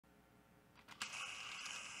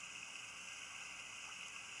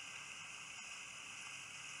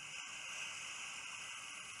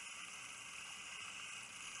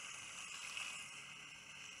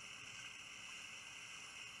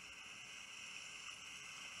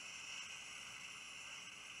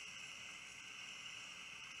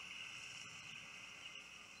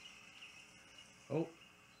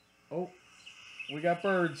Oh, we got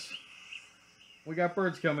birds. We got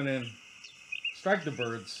birds coming in. Strike the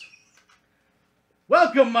birds.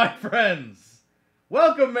 Welcome, my friends.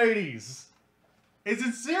 Welcome, mateys. Is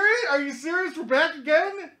it serious? Are you serious? We're back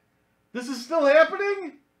again? This is still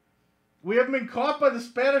happening? We haven't been caught by the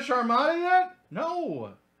Spanish Armada yet?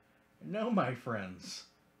 No. No, my friends.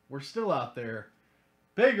 We're still out there.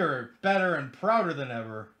 Bigger, better, and prouder than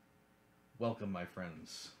ever. Welcome, my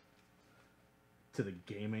friends, to the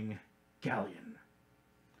Gaming Galleon.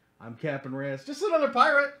 I'm Captain Raz. Just another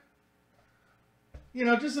pirate. You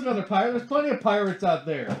know, just another pirate. There's plenty of pirates out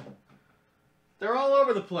there. They're all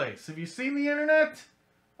over the place. Have you seen the internet?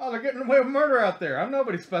 Oh, they're getting away with murder out there. I'm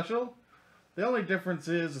nobody special. The only difference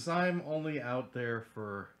is I'm only out there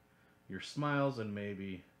for your smiles and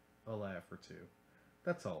maybe a laugh or two.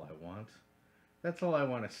 That's all I want. That's all I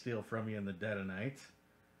want to steal from you in the dead of night.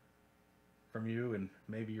 From you and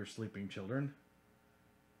maybe your sleeping children.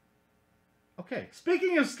 Okay,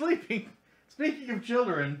 speaking of sleeping, speaking of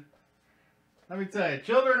children, let me tell you,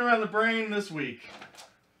 children around the brain this week.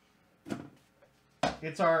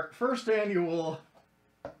 It's our first annual,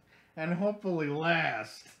 and hopefully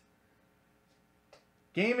last,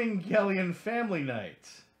 Gaming Galleon Family Night.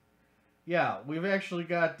 Yeah, we've actually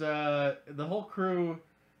got, the whole crew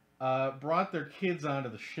brought their kids onto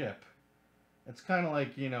the ship. It's kind of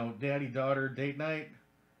like, you know, daddy-daughter date night,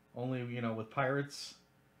 only, you know, with pirates.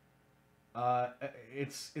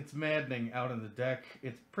 It's maddening out on the deck.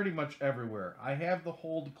 It's pretty much everywhere. I have the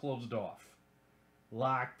hold closed off.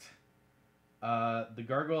 Locked. The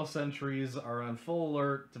gargoyle sentries are on full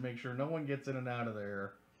alert to make sure no one gets in and out of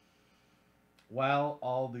there. While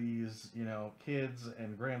all these, you know, kids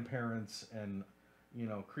and grandparents and, you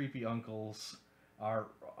know, creepy uncles are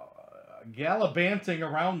gallivanting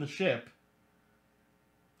around the ship.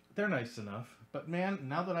 They're nice enough. But man,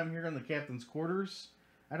 now that I'm here in the captain's quarters,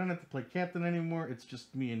 I don't have to play captain anymore. It's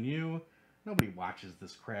just me and you. Nobody watches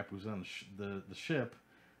this crap who's on the ship.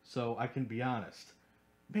 So I can be honest.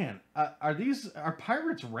 Man, are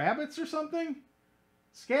pirates rabbits or something?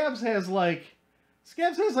 Scabs has like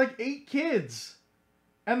 8 kids.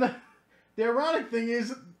 And the ironic thing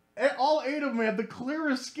is, all 8 of them have the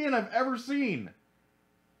clearest skin I've ever seen.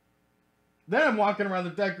 Then I'm walking around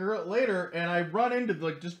the deck later, and I run into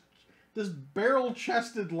like just this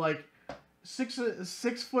barrel-chested like 6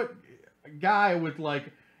 foot guy with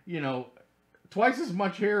like, you know, twice as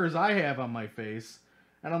much hair as I have on my face,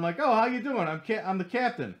 and I'm like, oh, how you doing? I'm the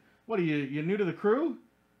captain. What are you new to the crew?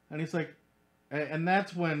 And he's like, and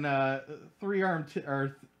that's when one-armed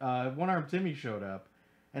Timmy showed up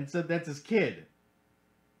and said that's his kid.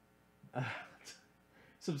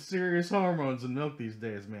 Some serious hormones and milk these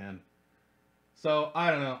days, man. So, I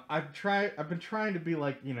don't know. I've been trying to be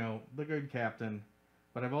like, you know, the good captain,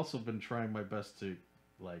 but I've also been trying my best to,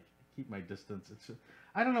 like, keep my distance.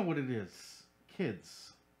 I don't know what it is.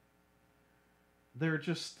 Kids. They're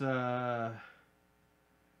just, on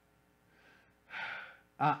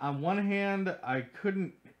one hand, I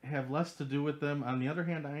couldn't have less to do with them. On the other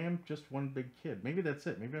hand, I am just one big kid. Maybe that's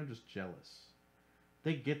it. Maybe I'm just jealous.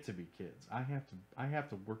 They get to be kids. I have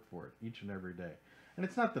to work for it each and every day. And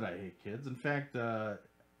it's not that I hate kids. In fact,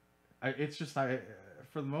 it's just for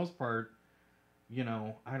the most part, you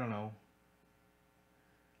know, I don't know.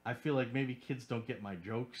 I feel like maybe kids don't get my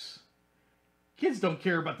jokes. Kids don't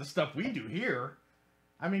care about the stuff we do here.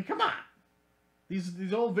 I mean, come on.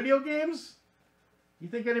 These old video games? You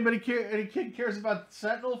think any kid cares about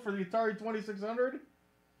Sentinel for the Atari 2600?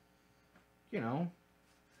 You know.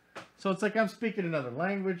 So it's like I'm speaking another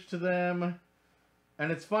language to them.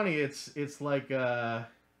 And it's funny, it's like, the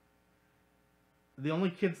only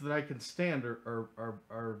kids that I can stand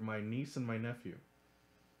are my niece and my nephew.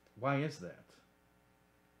 Why is that?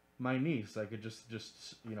 My niece, I could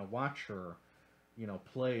just you know, watch her, you know,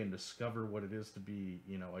 play and discover what it is to be,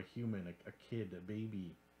 you know, a human, a kid, a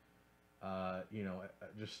baby. You know,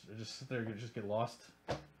 just sit there and just get lost,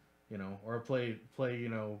 you know, or play, you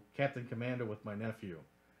know, Captain Commando with my nephew.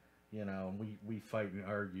 You know, we fight and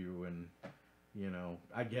argue and, you know,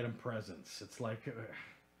 I get him presents. It's like,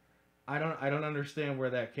 I don't understand where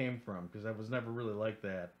that came from, because I was never really like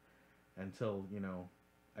that until, you know,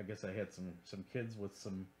 I guess I had some kids with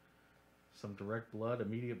some direct blood,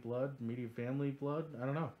 immediate family blood. I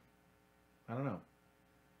don't know.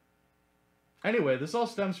 Anyway, this all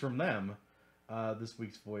stems from them. This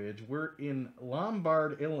week's voyage. We're in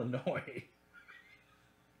Lombard, Illinois.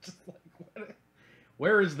 Just like, what?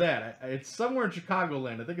 Where is that? It's somewhere in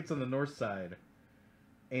Chicagoland. I think it's on the north side.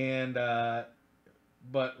 And,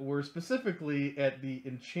 but we're specifically at the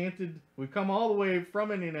Enchanted. We've come all the way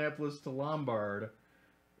from Indianapolis to Lombard,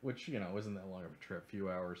 which, you know, isn't that long of a trip, few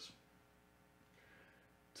hours.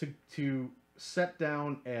 to set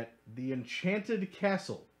down at the Enchanted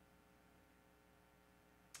Castle.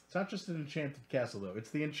 It's not just an Enchanted Castle, though. It's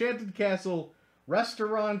the Enchanted Castle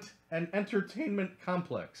Restaurant and Entertainment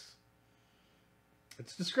Complex.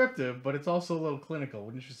 It's descriptive, but it's also a little clinical,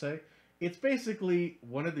 wouldn't you say? It's basically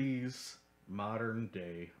one of these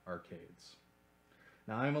modern-day arcades.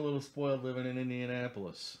 Now, I'm a little spoiled living in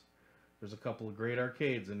Indianapolis. There's a couple of great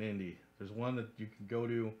arcades in Indy. There's one that you can go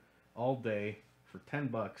to all day for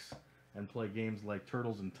 $10 and play games like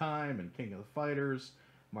Turtles in Time and King of the Fighters,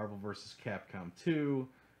 Marvel vs. Capcom 2,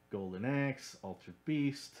 Golden Axe, Altered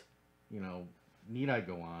Beast, you know, need I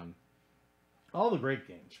go on? All the great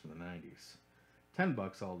games from the 90s.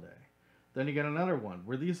 $10 all day. Then you get another one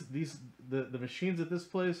where the machines at this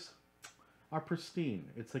place are pristine.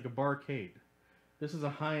 It's like a barcade. This is a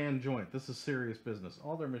high-end joint. This is serious business.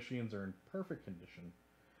 All their machines are in perfect condition.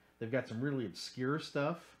 They've got some really obscure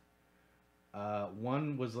stuff.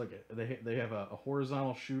 One was like they have a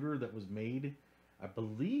horizontal shooter that was made, I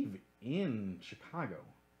believe, in Chicago.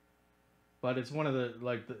 But it's one of the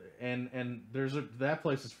and there's that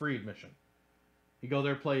place is free admission. You go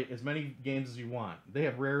there, play as many games as you want. They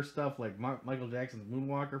have rare stuff like Michael Jackson's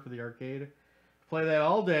Moonwalker for the arcade. Play that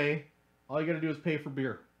all day. All you got to do is pay for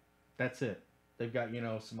beer. That's it. They've got, you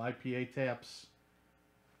know, some IPA taps.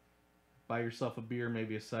 Buy yourself a beer,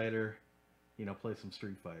 maybe a cider. You know, play some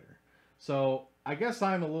Street Fighter. So I guess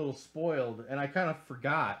I'm a little spoiled, and I kind of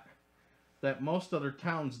forgot that most other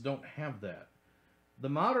towns don't have that. The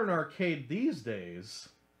modern arcade these days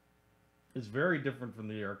is very different from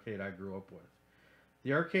the arcade I grew up with.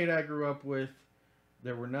 The arcade I grew up with,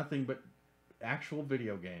 there were nothing but actual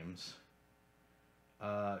video games.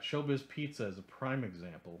 Showbiz Pizza is a prime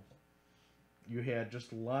example. You had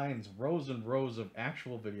just lines, rows and rows of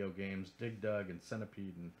actual video games, Dig Dug and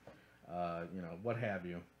Centipede and, you know, what have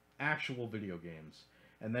you. Actual video games.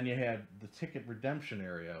 And then you had the ticket redemption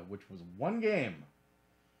area, which was one game.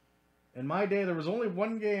 In my day, there was only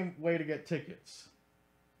one way to get tickets.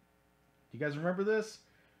 Do you guys remember this?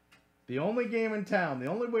 The only game in town, the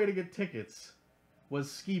only way to get tickets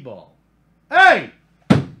was skee ball. Hey!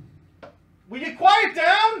 Will you quiet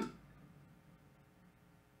down?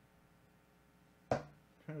 I'm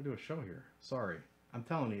trying to do a show here. Sorry. I'm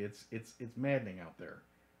telling you, it's maddening out there.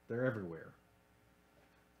 They're everywhere.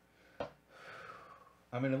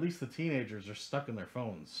 I mean, at least the teenagers are stuck in their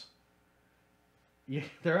phones. Yeah,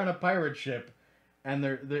 they're on a pirate ship, and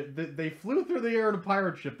they flew through the air in a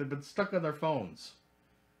pirate ship. They've been stuck on their phones.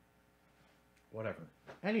 Whatever.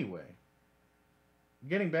 Anyway,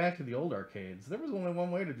 getting back to the old arcades, there was only one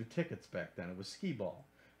way to do tickets back then. It was skee ball.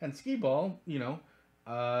 And skee ball, you know,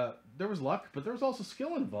 there was luck, but there was also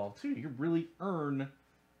skill involved, too. You could really earn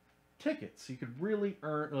tickets. You could really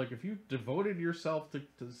earn, like, if you devoted yourself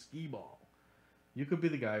to skee ball, you could be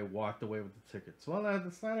the guy who walked away with the tickets. Well,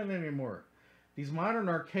 that's not it anymore. These modern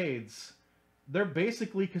arcades, they're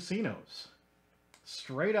basically casinos.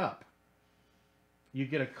 Straight up. You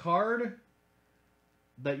get a card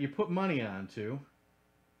that you put money onto.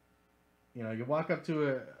 You know, you walk up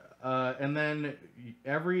to and then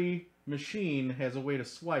every machine has a way to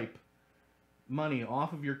swipe money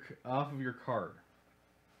off of your card.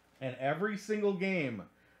 And every single game,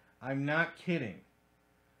 I'm not kidding,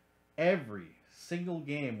 every single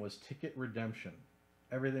game was ticket redemption.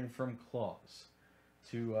 Everything from claws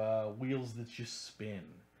to wheels that you spin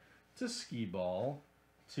to skee ball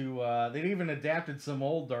to they'd even adapted some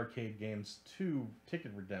old arcade games to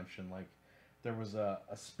ticket redemption. Like there was a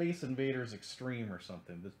Space Invaders Extreme or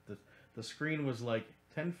something. The screen was like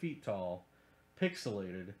 10 feet tall,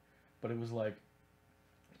 pixelated, but it was like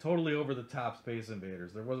totally over the top Space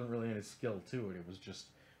Invaders. There wasn't really any skill to it. It was just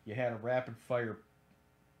you had a rapid fire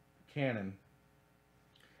cannon.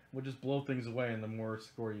 Would just blow things away, and the more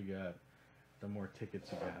score you got, the more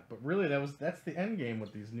tickets you got. But really, that's the end game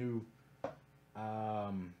with these new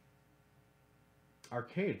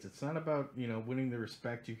arcades. It's not about, you know, winning the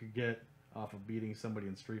respect you could get off of beating somebody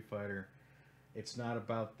in Street Fighter. It's not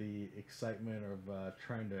about the excitement of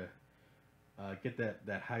trying to get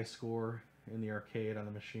that high score in the arcade on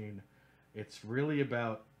the machine. It's really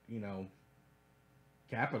about, you know,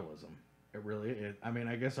 capitalism. It really is. I mean,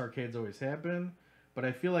 I guess arcades always have been. But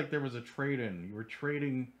I feel like there was a trade-in. You were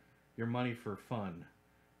trading your money for fun.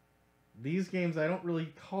 These games, I don't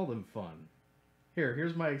really call them fun.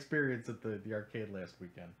 Here's my experience at the arcade last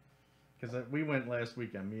weekend. Because we went last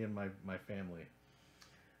weekend, me and my family.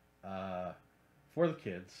 For the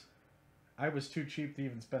kids. I was too cheap to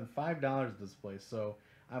even spend $5 at this place. So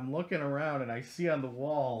I'm looking around and I see on the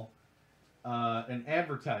wall an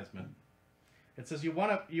advertisement. It says, you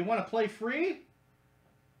want to play free?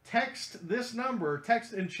 text this number,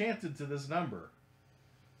 text Enchanted to this number,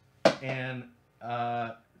 and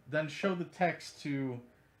then show the text to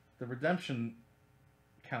the redemption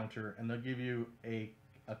counter, and they'll give you a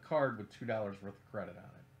card with $2 worth of credit on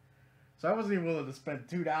it. So I wasn't even willing to spend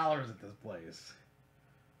 $2 at this place.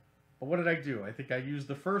 But what did I do? I think I used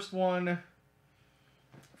the first one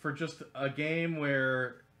for just a game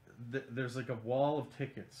where there's like a wall of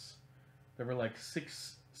tickets. There were like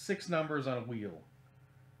six numbers on a wheel.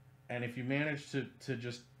 And if you managed to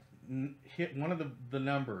just hit one of the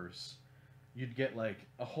numbers, you'd get like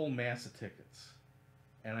a whole mass of tickets.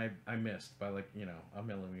 And I missed by like, you know, a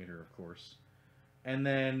millimeter, of course. And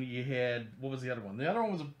then you had, what was the other one? The other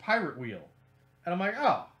one was a pirate wheel. And I'm like,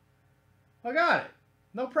 oh, I got it.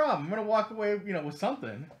 No problem. I'm going to walk away, you know, with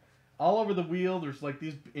something. All over the wheel, there's like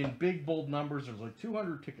these, in big, bold numbers, there's like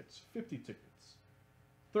 200 tickets, 50 tickets,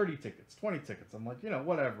 30 tickets, 20 tickets. I'm like, you know,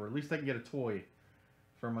 whatever. At least I can get a toy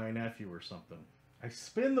for my nephew or something. I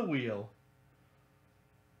spin the wheel.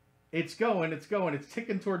 It's going. It's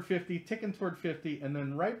ticking toward 50, and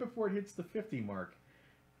then right before it hits the 50 mark,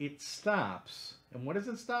 it stops. And what does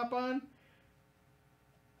it stop on?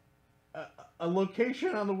 A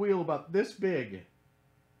location on the wheel about this big.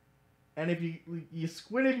 And if you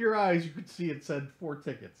squinted your eyes, you could see it said 4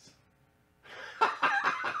 tickets.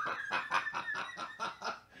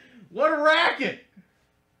 What a racket!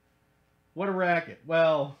 What a racket.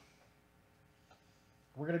 Well,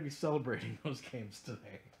 we're going to be celebrating those games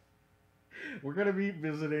today. We're going to be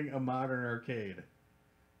visiting a modern arcade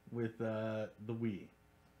with the Wii.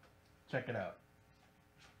 Check it out.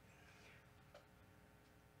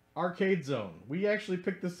 Arcade Zone. We actually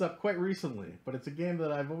picked this up quite recently, but it's a game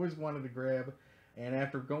that I've always wanted to grab. And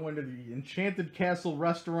after going to the Enchanted Castle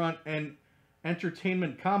Restaurant and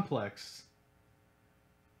Entertainment Complex,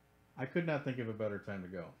 I could not think of a better time to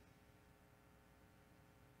go.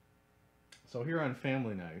 So here on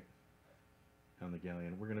Family Night on the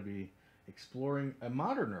Galleon, we're going to be exploring a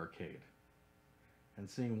modern arcade and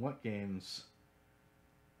seeing what games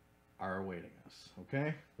are awaiting us.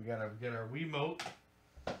 Okay? We got to get our Wiimote.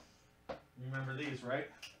 You remember these, right?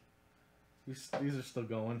 These are still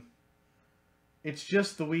going. It's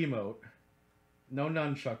just the Wiimote. No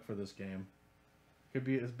nunchuck for this game. Could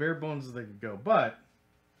be as bare bones as they could go, but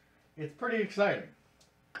it's pretty exciting.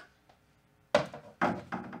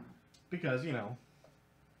 Because, you know,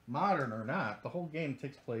 modern or not, the whole game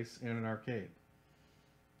takes place in an arcade.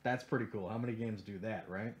 That's pretty cool. How many games do that,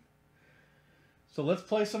 right? So let's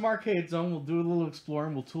play some Arcade Zone. We'll do a little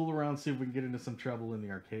exploring. We'll tool around, see if we can get into some trouble in the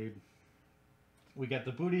arcade. We got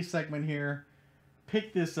the booty segment here.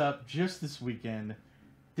 Picked this up just this weekend.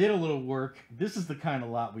 Did a little work. This is the kind of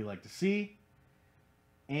lot we like to see.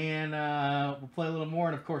 And we'll play a little more.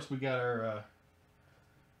 And, of course, we got our...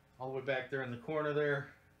 all the way back there in the corner there.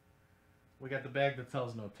 We got the bag that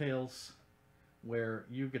tells no tales, where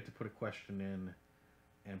you get to put a question in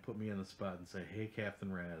and put me in the spot and say, hey,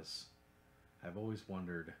 Captain Raz, I've always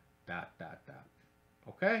wondered, ...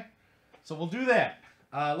 Okay? So we'll do that.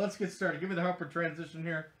 Let's get started. Give me the Harper transition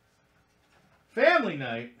here. Family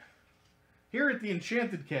night here at the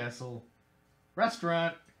Enchanted Castle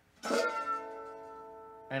Restaurant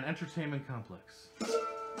and Entertainment Complex.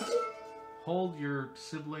 Hold your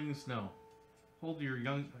siblings, no. Hold your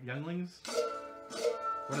younglings?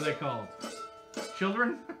 What are they called?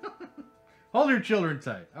 Children? Hold your children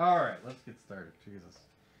tight. Alright, let's get started. Jesus.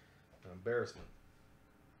 An embarrassment.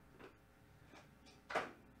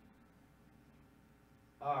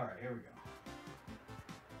 Alright, here we go.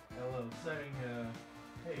 Hello, setting,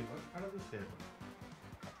 hey, how did this happen?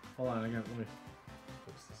 Hold on, let me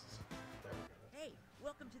fix this a second. There we go. Hey,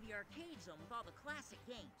 welcome to the Arcade Zone with all the classic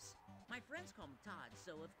games. My friends call me Todd,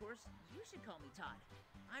 so of course, you should call me Todd.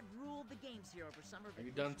 I've ruled the games here over summer. Are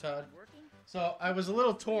you done, Todd? So, I was a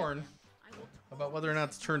little torn about whether or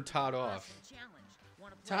not to turn Todd off.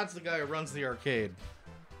 Todd's the guy who runs the arcade.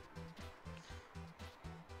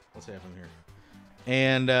 What's happening here?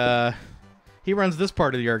 And, he runs this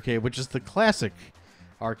part of the arcade, which is the classic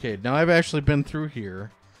arcade. Now, I've actually been through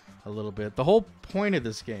here a little bit. The whole point of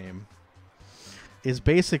this game is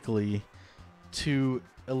basically to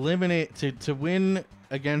eliminate, to win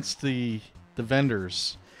against the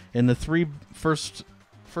vendors in the 3 first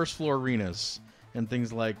floor arenas and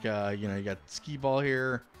things like, you know, you got skee ball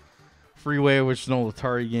here, freeway, which is an old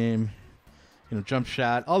Atari game, you know, jump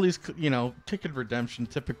shot, all these, you know, ticket redemption,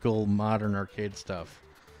 typical modern arcade stuff.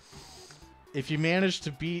 If you manage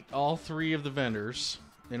to beat all 3 of the vendors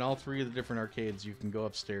in all 3 of the different arcades, you can go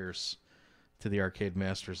upstairs to the Arcade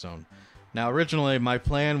Master Zone. Now, originally, my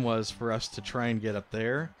plan was for us to try and get up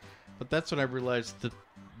there, but that's when I realized that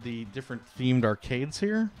the different themed arcades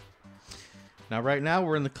here. Now, right now,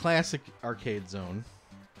 we're in the classic arcade zone.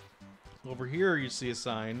 Over here, you see a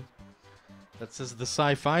sign that says the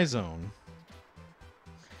sci-fi zone.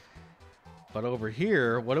 But over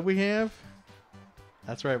here, what do we have?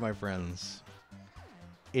 That's right, my friends.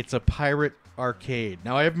 It's a pirate arcade.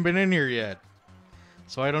 Now, I haven't been in here yet,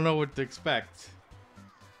 so I don't know what to expect.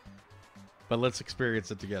 But let's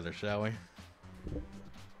experience it together, shall we?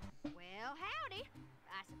 Well, howdy,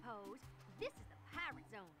 I suppose. This is the Pirate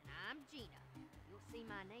Zone, and I'm Gina. You'll see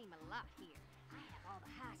my name a lot here. I have all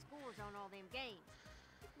the high scores on all them games.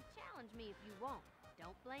 You can challenge me if you want.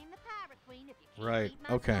 Don't blame the Pirate Queen if you can't Right, beat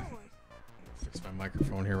my okay. scores. Fix my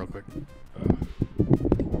microphone here real quick.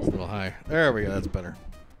 It's a little high. There we go, that's better.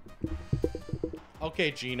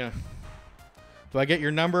 Okay, Gina. Do I get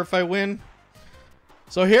your number if I win?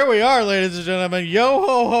 So here we are, ladies and gentlemen. Yo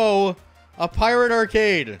ho ho! A pirate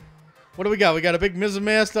arcade. What do we got? We got a big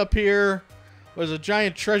mizzenmast up here. There's a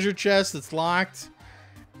giant treasure chest that's locked.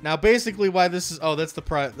 Now, basically, why this is... Oh, that's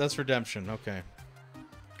that's redemption. Okay.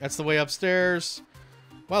 That's the way upstairs.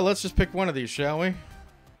 Well, let's just pick one of these, shall we?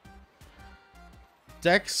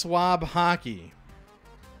 Deck swab hockey.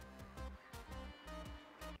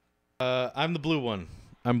 I'm the blue one.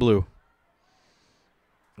 I'm blue.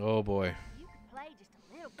 Oh boy. You can play just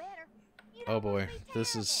a little better. You Oh don't wanna boy. be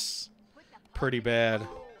This terrible. is Put the puck pretty in the bad.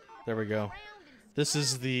 goal. There we Turn go. around and This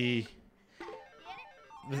is serve. the...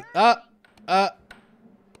 Get it?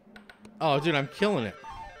 Oh, dude, I'm killing it.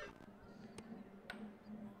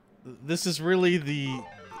 This is really the...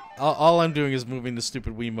 All I'm doing is moving the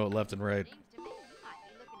stupid Wiimote left and right. Seems to me you might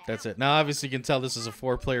be looking at That's it. Now, obviously, you can tell this is a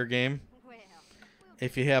 4-player game. Well,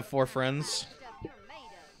 If you have 4 friends stuff you're made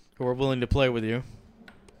of. who are willing to play with you.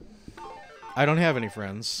 I don't have any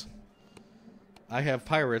friends. I have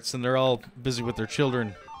pirates, and they're all busy with their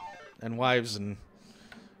children and wives and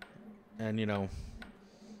you know, Ooh,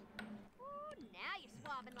 now you're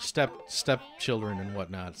swabbing like step gold, man. stepchildren and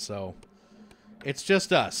whatnot. So it's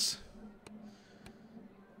just us.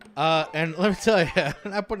 And let me tell you,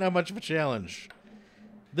 I'm not putting out much of a challenge.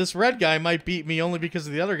 This red guy might beat me only because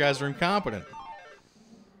the other guys are incompetent.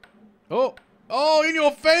 Oh, in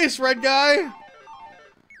your face, red guy! Well,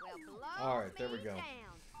 blow All right, there we me go. down.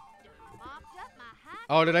 Done mopped up my high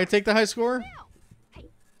Oh, did I take the high score? well. Hey,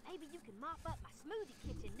 maybe you can mop up my smoothie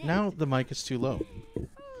kitchen next. Now the mic is too low. Ooh,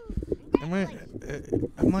 Am I?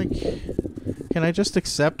 congratulations. I'm like, can I just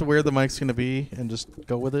accept where the mic's gonna be and just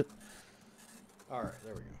go with it? All right,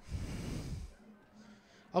 there we go.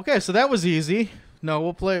 Okay, so that was easy. No,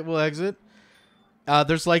 we'll exit.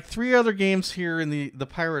 There's like 3 other games here in the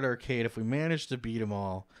Pirate Arcade. If we manage to beat them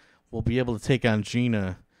all, we'll be able to take on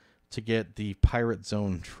Gina to get the Pirate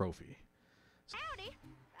Zone trophy. Howdy,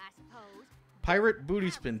 I suppose. Pirate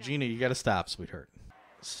Booty Spin. Gina, you gotta stop, sweetheart.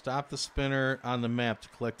 Stop the spinner on the map to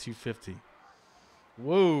collect 250.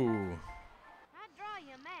 Whoa. I'd draw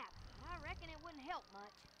you a map, but I reckon it wouldn't help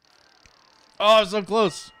much. Oh, so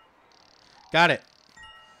close. Got it.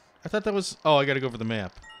 I thought that was... Oh, I gotta go for the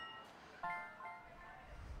map.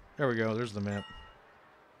 There we go. There's the map.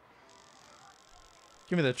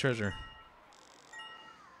 Give me that treasure.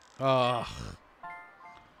 Oh.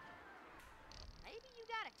 Maybe you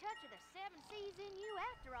got a touch of the 7 seas in you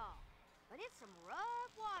after all. But it's some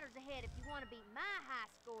rough waters ahead if you want to beat my high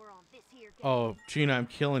score on this here game. Oh, Gina, I'm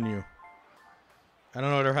killing you. I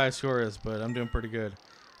don't know what her high score is, but I'm doing pretty good.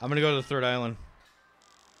 I'm gonna go to the 3rd island.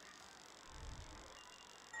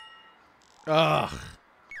 Ugh.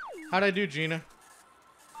 How'd I do, Gina?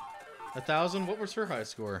 1,000? What was her high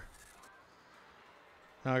score?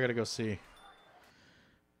 Now I gotta go see.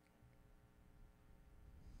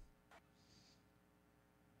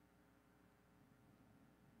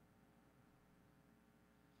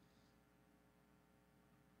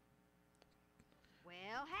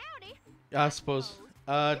 Well, howdy. I suppose.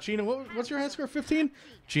 Gina, what's your high score? 15?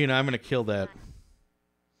 Gina, I'm gonna kill that.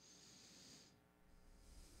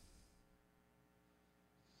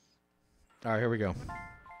 All right, here we go. I'd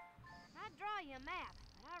draw you a map,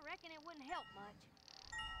 but I reckon it wouldn't help much.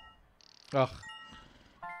 Ugh.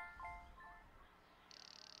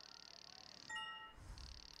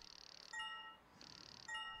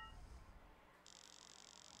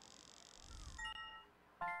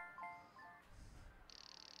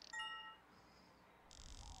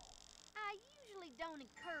 I usually don't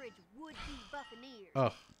encourage would-be buccaneers,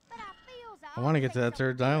 Ugh. but I feels I wanna get to that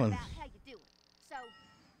 3rd island. About how you doing. So,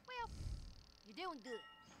 well, you're doing good.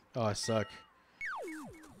 Oh, I suck.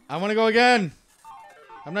 I want to go again.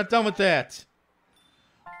 I'm not done with that.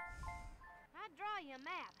 I'd draw you a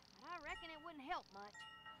map, but I reckon it wouldn't help much.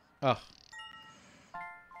 Ugh.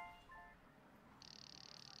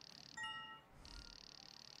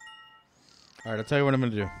 All right, I'll tell you what I'm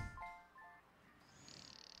going to do.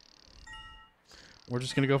 We're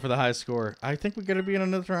just going to go for the high score. I think we got to be on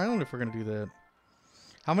another island if we're going to do that.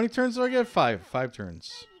 How many turns do I get? 5. 5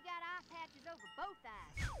 turns. Maybe you got eye patches over both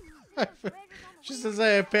eyes. See those treasures on the She wheel? says I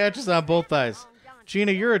have patches on both eyes.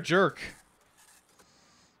 Gina, you're a jerk.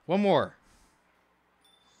 One more.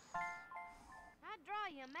 I'd draw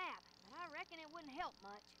you a map, but I reckon it wouldn't help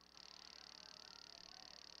much.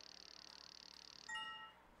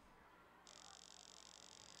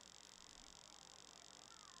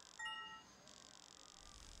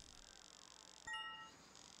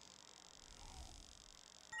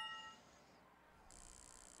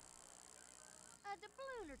 A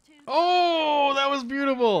doubloon or two. Oh, that was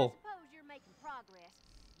beautiful. Suppose you're making progress.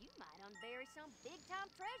 You might unbury some big-time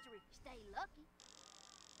treasure if you stay lucky.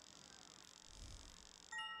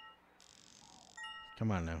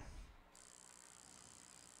 Come on now.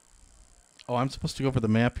 Oh, I'm supposed to go for the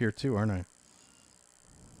map here too, aren't I?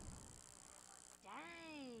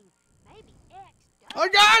 Dang, maybe X does I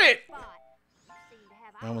got it! spot. You seem to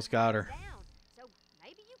have I almost eyes got her. down, so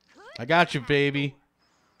maybe you could I got get you, a high baby. score.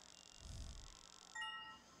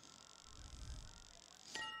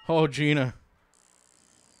 Oh, Gina.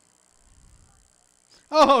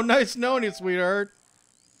 Oh, nice knowing you, sweetheart.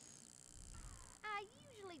 I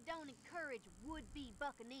usually don't encourage would-be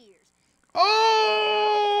buccaneers.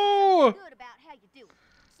 Oh! Good about how you do it.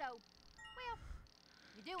 So, well,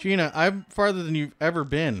 you're doing Gina, I'm farther than you've ever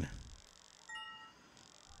been.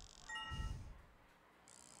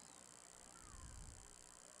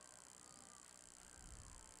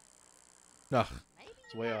 Ugh, Maybe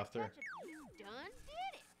it's you way got a off there. touch of you done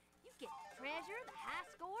did it. You get the treasure, the high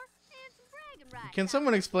score, and some bragging rights. Can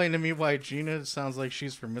someone explain to me why Gina sounds like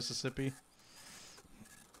she's from Mississippi?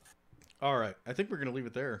 All right, I think we're going to leave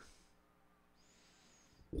it there.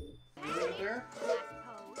 Leave it there? I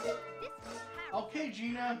suppose. This is Pirate Okay, Zone.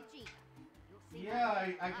 Gina. I'm Gina. You'll see Yeah, my I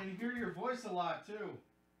name a can lot. hear your voice a lot, too.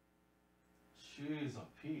 Jeez,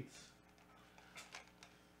 Pete.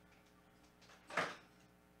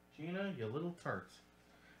 Gina, you little tart.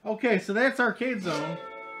 Okay, so that's Arcade Zone.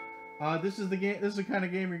 This is the game. This is the kind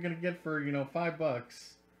of game you're gonna get for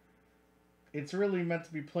 $5. It's really meant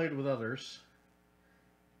to be played with others.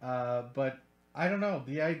 But I don't know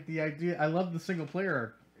the idea. I love the single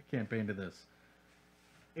player campaign to this.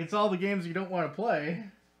 It's all the games you don't want to play.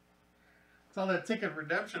 It's all that ticket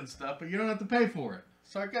redemption stuff, but you don't have to pay for it.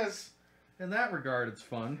 So I guess in that regard, it's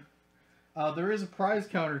fun. There is a prize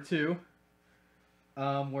counter too.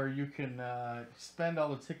 Where you can spend all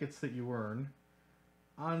the tickets that you earn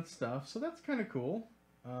on stuff. So that's kind of cool.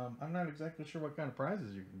 I'm not exactly sure what kind of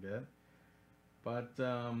prizes you can get. But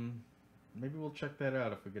maybe we'll check that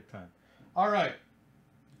out if we get time. All right.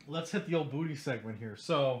 Let's hit the old booty segment here.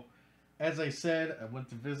 So, as I said, I went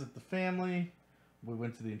to visit the family. We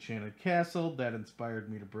went to the Enchanted Castle. That inspired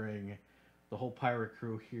me to bring the whole pirate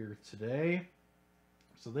crew here today.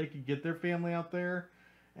 So they could get their family out there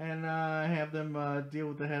and have them deal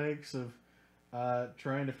with the headaches of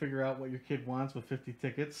trying to figure out what your kid wants with 50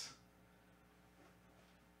 tickets.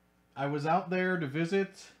 I was out there to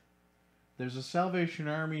visit. There's a Salvation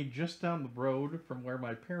Army just down the road from where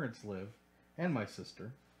my parents live and my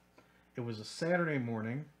sister. It was a Saturday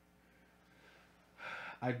morning.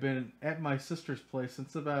 I'd been at my sister's place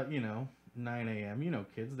since about, 9 a.m.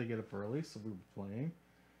 Kids, they get up early, so we were playing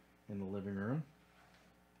in the living room.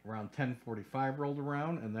 Around 10:45 rolled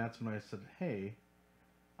around, and that's when I said, hey,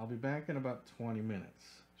 I'll be back in about 20 minutes.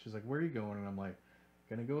 She's like, where are you going? And I'm like,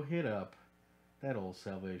 gonna go hit up that old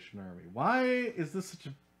Salvation Army. Why is this such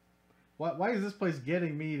a... Why is this place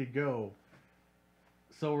getting me to go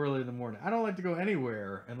so early in the morning? I don't like to go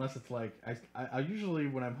anywhere unless it's like... I usually,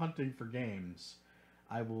 when I'm hunting for games,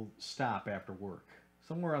 I will stop after work.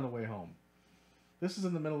 Somewhere on the way home. This is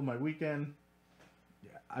in the middle of my weekend.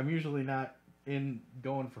 I'm usually not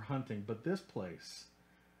going for hunting, but this place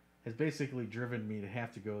has basically driven me to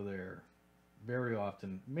have to go there very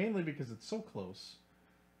often, mainly because it's so close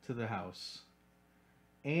to the house,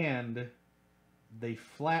 and they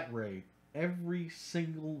flat rate every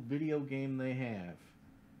single video game they have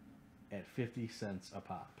at 50 cents a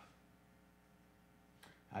pop.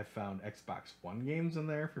 I found Xbox One games in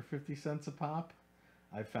there for 50 cents a pop.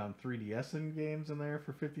 I found 3DS games in there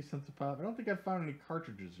for 50 cents a pop. I don't think I've found any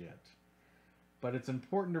cartridges yet. But it's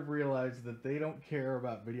important to realize that they don't care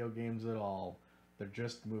about video games at all. They're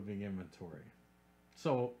just moving inventory.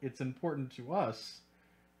 So it's important to us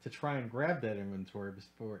to try and grab that inventory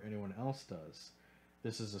before anyone else does.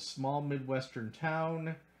 This is a small Midwestern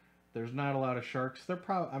town. There's not a lot of sharks.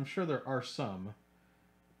 I'm sure there are some.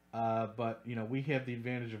 But, you know, we have the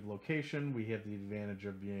advantage of location. We have the advantage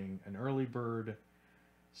of being an early bird.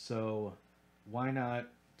 So why not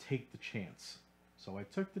take the chance? So I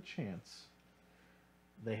took the chance.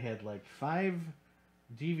 They had like 5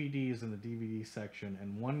 DVDs in the DVD section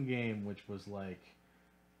and one game which was like,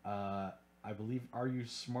 I believe, Are You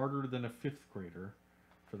Smarter Than a Fifth Grader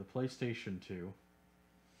for the PlayStation 2.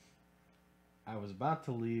 I was about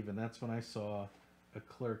to leave, and that's when I saw a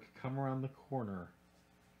clerk come around the corner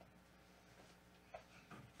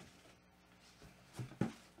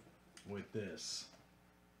with this.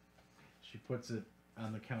 She puts it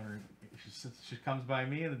on the counter. She comes by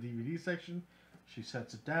me in the DVD section. She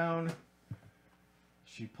sets it down.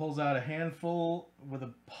 She pulls out a handful with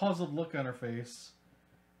a puzzled look on her face,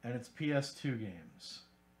 and it's PS2 games.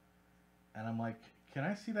 And I'm like, can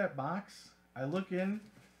I see that box? I look in,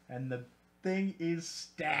 and the thing is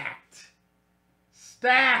stacked.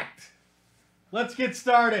 Stacked! Let's get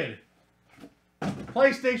started.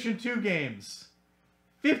 PlayStation 2 games.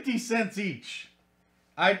 50 cents each.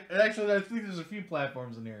 I think there's a few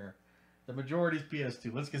platforms in here. The majority is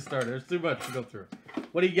PS2. Let's get started. There's too much to go through.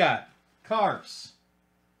 What do you got? Cars.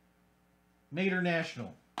 Mater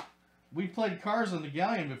National. We played Cars on the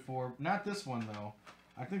Galleon before. Not this one, though.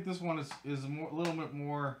 I think this one is a little bit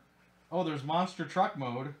more... Oh, there's Monster Truck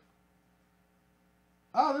Mode.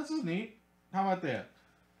 Oh, this is neat. How about that?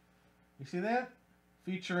 You see that?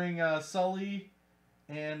 Featuring Sully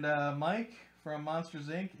and Mike from Monsters,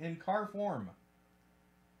 Inc. in car form.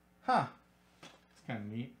 Huh. It's kind of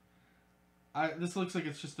neat. This looks like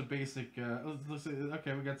it's just a basic...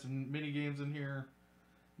 okay, we got some mini games in here.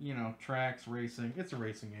 You know, tracks, racing. It's a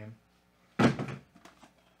racing game.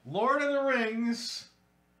 Lord of the Rings.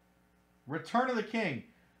 Return of the King.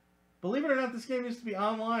 Believe it or not, this game used to be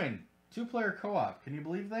online. 2-player co-op. Can you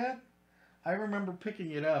believe that? I remember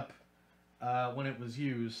picking it up when it was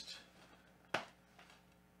used.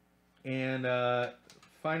 And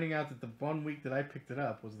finding out that the 1 week that I picked it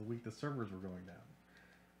up was the week the servers were going down.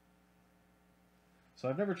 So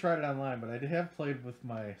I've never tried it online, but I have played with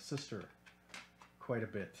my sister quite a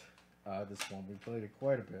bit. This one, we played it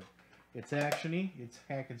quite a bit. It's action-y. It's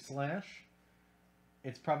hack and slash.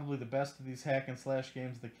 It's probably the best of these hack and slash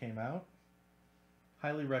games that came out.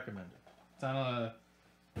 Highly recommend it. It's on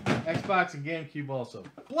Xbox and GameCube also.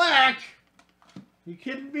 Black! You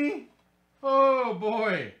kidding me? Oh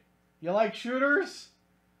boy. You like shooters?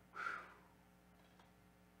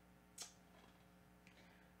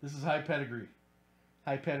 This is high pedigree.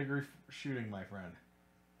 High pedigree shooting, my friend.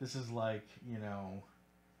 This is like, you know,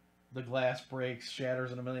 the glass breaks,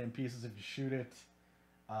 shatters in a million pieces if you shoot it.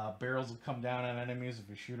 Barrels will come down on enemies if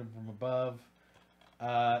you shoot them from above.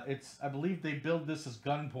 I believe they billed this as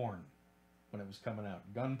gun porn when it was coming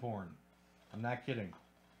out. Gun porn. I'm not kidding.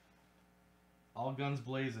 All guns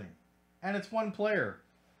blazing. And it's 1 player.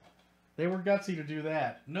 They were gutsy to do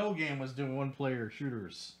that. No game was doing 1-player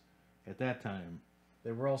shooters at that time.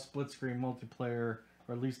 They were all split-screen multiplayer,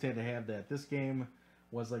 or at least had to have that. This game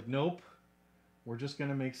was like, nope, we're just going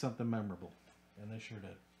to make something memorable. And they sure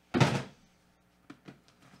did.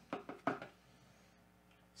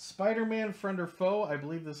 Spider-Man Friend or Foe. I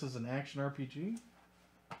believe this is an action RPG.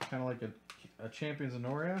 Kind of like a Champions of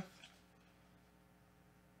Norath.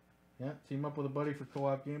 Yeah, team up with a buddy for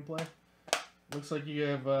co-op gameplay. Looks like you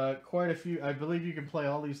have quite a few. I believe you can play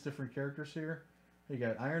all these different characters here. You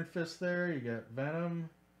got Iron Fist there. You got Venom,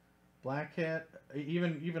 Black Cat,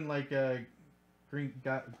 even like Green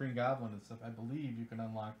Goblin and stuff. I believe you can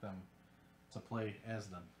unlock them to play as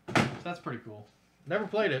them. So that's pretty cool. Never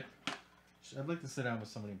played it. I'd like to sit down with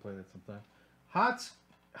somebody and play that sometime.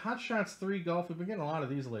 Hot Shots 3 Golf. We've been getting a lot of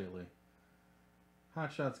these lately.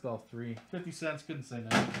 Hot Shots Golf 3. 50 cents. Couldn't say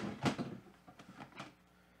no.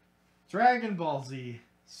 Dragon Ball Z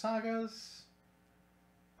Sagas.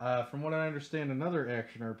 From what I understand, another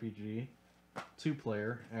action RPG.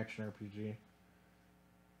 2-player action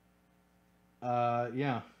RPG.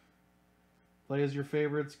 Yeah. Play as your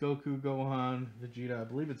favorites. Goku, Gohan, Vegeta. I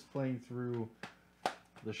believe it's playing through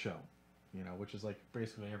the show. You know, which is like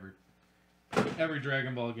basically every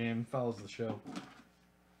Dragon Ball game follows the show.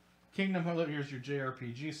 Kingdom Hearts. Here's your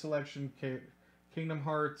JRPG selection. Kingdom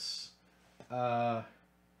Hearts.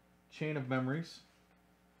 Chain of Memories.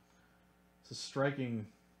 It's a striking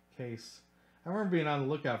case. I remember being on the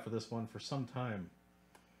lookout for this one for some time.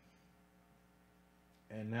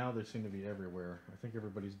 And now they seem to be everywhere. I think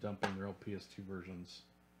everybody's dumping their old PS2 versions.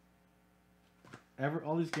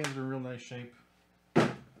 All these games are in real nice shape.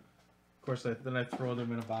 Of course, then I throw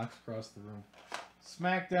them in a box across the room.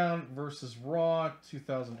 SmackDown versus Raw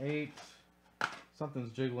 2008.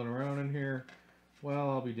 Something's jiggling around in here.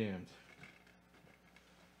 Well, I'll be damned.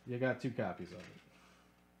 You got 2 copies of it.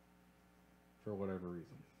 For whatever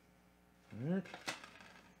reason. Alright.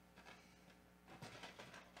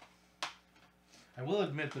 I will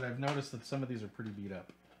admit that I've noticed that some of these are pretty beat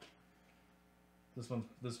up.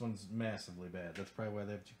 This one's massively bad. That's probably why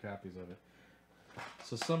they have 2 copies of it.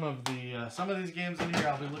 So some of these games in here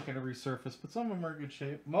I'll be looking to resurface, but some of them are in good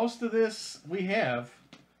shape. Most of this we have.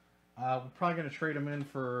 We're probably going to trade them in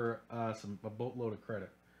for a boatload of credit.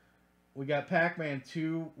 We got Pac-Man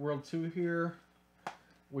 2 World 2 here,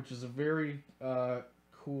 which is a very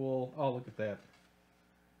cool. Oh, look at that!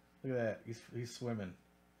 Look at that. He's swimming.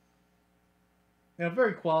 You know,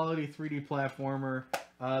 very quality 3D platformer.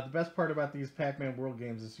 The best part about these Pac-Man World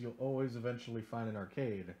games is you'll always eventually find an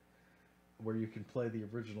arcade where you can play the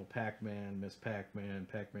original Pac-Man, Miss Pac-Man,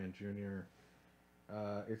 Pac-Man Jr.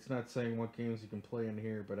 It's not saying what games you can play in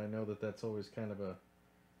here, but I know that that's always kind of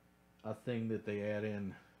a thing that they add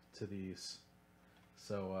in to these.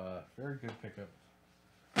 So, very good pickup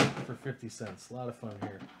for 50 cents. A lot of fun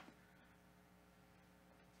here.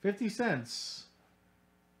 50 cents.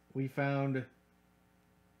 We found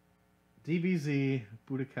DBZ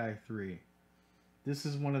Budokai 3. This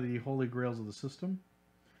is one of the holy grails of the system,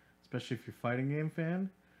 especially if you're a fighting game fan.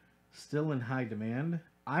 Still in high demand.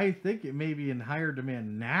 I think it may be in higher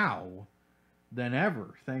demand now than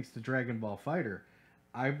ever, thanks to Dragon Ball Fighter.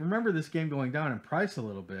 I remember this game going down in price a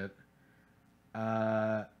little bit.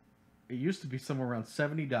 It used to be somewhere around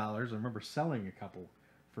 $70. I remember selling a couple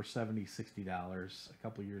for $70, $60 a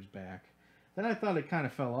couple years back. Then I thought it kind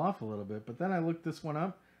of fell off a little bit, but then I looked this one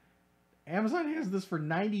up. Amazon has this for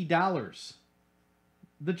 $90.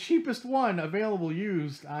 The cheapest one available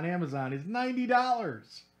used on Amazon is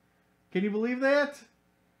 $90. Can you believe that?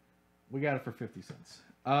 We it for 50 cents.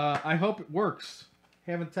 I hope it works.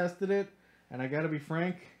 Haven't tested it, and I gotta be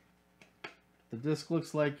frank, the disc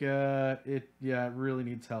looks like it really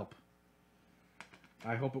needs help.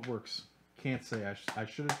 I hope it works. Can't say. I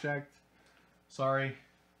should have checked. Sorry.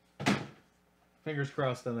 Fingers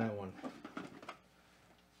crossed on that one.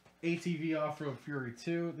 ATV Off-Road Fury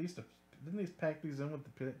 2. Didn't they pack these in with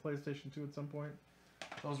the PlayStation 2 at some point?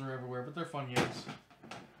 Those are everywhere, but they're fun games.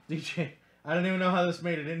 DJ, I don't even know how this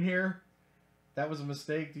made it in here. That was a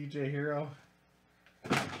mistake, DJ Hero.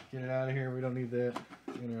 Get it out of here. We don't need that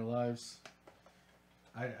in our lives.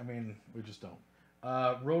 I mean, we just don't.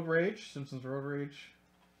 Road Rage, Simpsons Road Rage.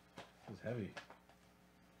 It's heavy.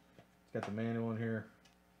 It's got the manual in here.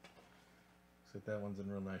 Looks like that one's in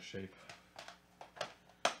real nice shape.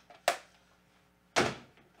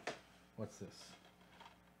 What's this?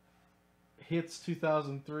 Hits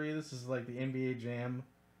 2003. This is like the NBA Jam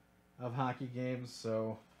of hockey games,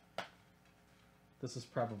 so this is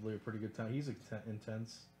probably a pretty good time. He's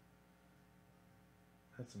intense.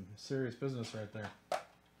 That's some serious business right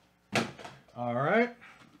there. All right.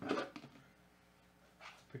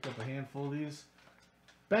 Pick up a handful of these.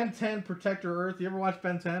 Ben 10 Protector Earth. You ever watch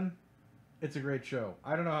Ben 10? It's a great show.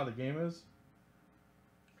 I don't know how the game is,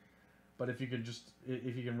 but if you can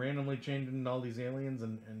randomly change into all these aliens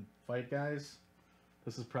and fight guys,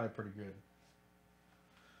 this is probably pretty good.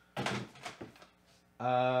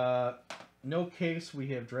 No case, we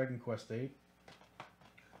have Dragon Quest VIII.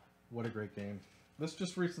 What a great game. This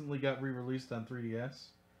just recently got re-released on 3DS.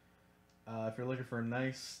 If you're looking for a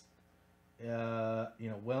nice,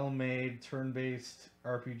 well-made, turn-based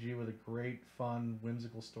RPG with a great, fun,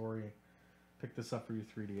 whimsical story, pick this up for your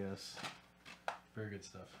 3DS. Very good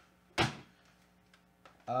stuff.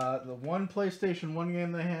 The one PlayStation 1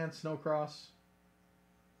 game they had, Snowcross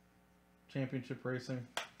Championship Racing.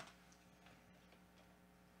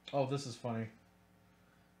 Oh, this is funny.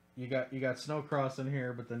 You got Snowcross in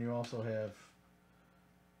here, but then you also have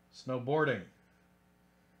snowboarding.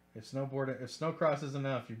 If Snowcross is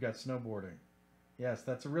enough, you've got snowboarding. Yes,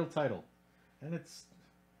 that's a real title, and it's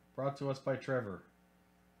brought to us by Trevor.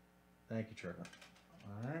 Thank you, Trevor.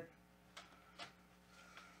 All right.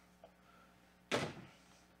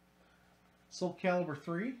 Soul Calibur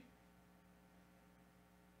 3.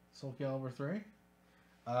 Soul Calibur 3.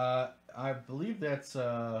 I believe that's,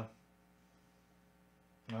 I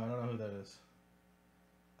don't know who that is.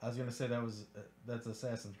 I was going to say that's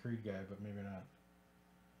Assassin's Creed guy, but maybe not.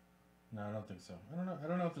 No, I don't think so. I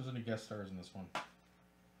don't know if there's any guest stars in this one.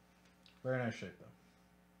 Very nice shape,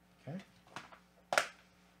 though.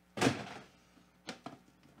 Okay.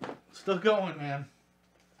 Still going, man.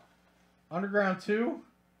 Underground 2.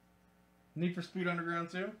 Need for Speed Underground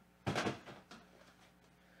 2.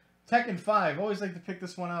 Tekken 5. Always like to pick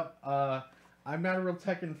this one up. I'm not a real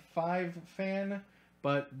Tekken 5 fan,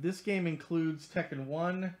 but this game includes Tekken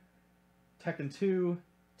 1, Tekken 2,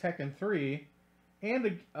 Tekken 3,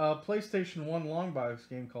 and a PlayStation 1 long box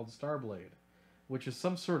game called Starblade, which is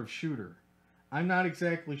some sort of shooter. I'm not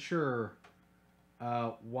exactly sure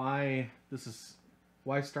why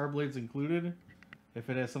Starblade's included. If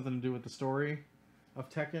it has something to do with the story of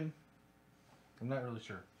Tekken, I'm not really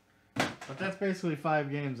sure. But that's basically 5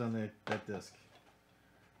 games on that disc.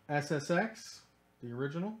 SSX, the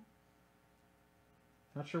original.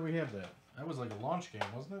 Not sure we have that. That was like a launch game,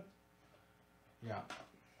 wasn't it? Yeah.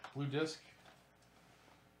 Blue disc.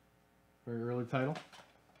 Very early title.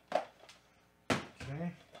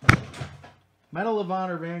 Okay. Medal of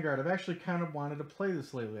Honor Vanguard. I've actually kind of wanted to play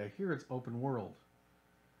this lately. I hear it's open world.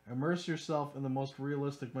 Immerse yourself in the most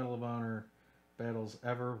realistic Medal of Honor battles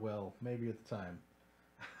ever. Well, maybe at the time.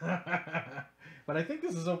 But I think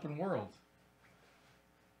this is open world.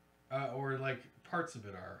 Or like parts of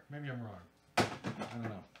it are. Maybe I'm wrong. I don't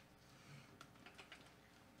know.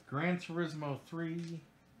 Gran Turismo 3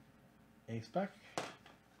 A-Spec.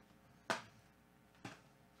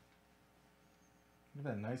 Look at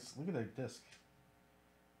that nice, look at that disc.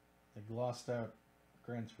 They glossed out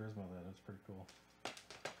Gran Turismo there. That's pretty cool.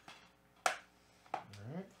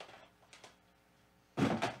 Alright.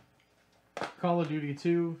 Call of Duty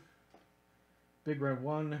 2. Big Red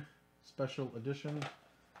 1. Special Edition.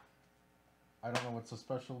 I don't know what's so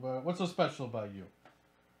special about it. What's so special about you?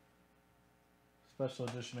 Special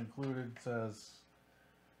Edition included says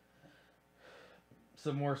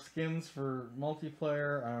some more skins for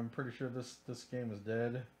multiplayer. I'm pretty sure this game is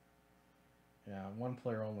dead. Yeah, 1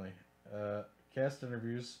 player only. Cast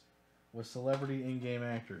interviews with celebrity in-game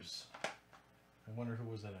actors. I wonder who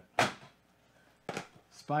was in it.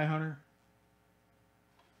 Spy Hunter.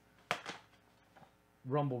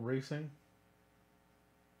 Rumble Racing.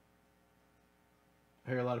 I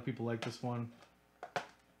hear a lot of people like this one.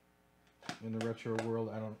 In the retro world,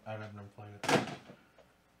 I've never played it.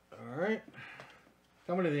 All right,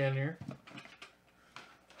 coming to the end here.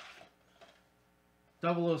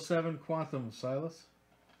 007 Quantum of Solace.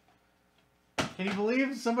 Can you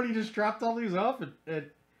believe somebody just dropped all these off?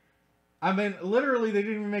 I mean, literally, they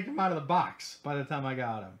didn't even make them out of the box by the time I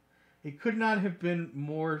got them. It could not have been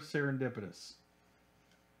more serendipitous.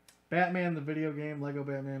 Batman, the video game, Lego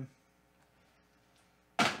Batman.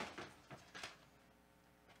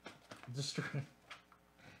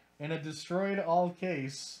 In a destroyed all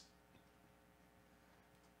case,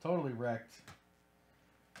 totally wrecked,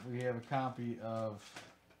 we have a copy of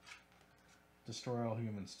Destroy All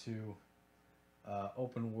Humans 2,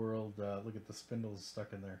 open world. Look at the spindles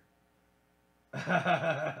stuck in there.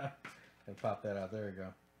 And pop that out. There you go.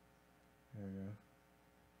 There you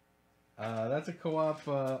go. That's a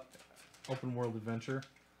co-op open world adventure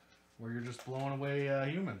where you're just blowing away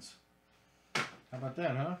humans. How about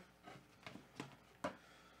that, huh?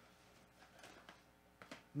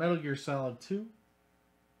 Metal Gear Solid 2.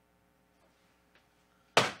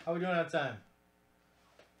 How we doing out of time?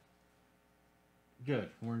 Good.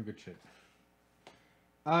 We're in good shape.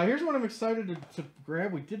 Here's what I'm excited to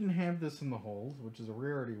grab. We didn't have this in the hold, which is a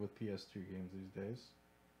rarity with PS2 games these days.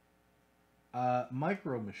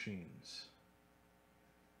 Micro Machines.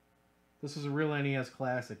 This was a real NES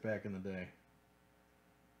classic back in the day.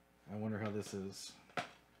 I wonder how this is.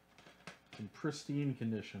 In pristine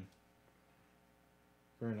condition.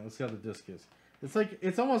 Very nice. Let's see how the disc is.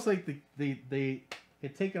 It's almost like they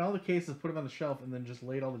had taken all the cases, put them on the shelf, and then just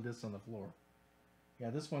laid all the discs on the floor.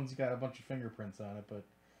 Yeah, this one's got a bunch of fingerprints on it, but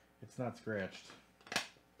it's not scratched.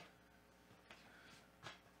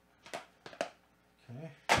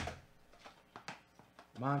 Okay.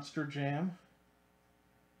 Monster Jam.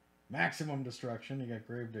 Maximum Destruction. You got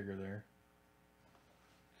Gravedigger there.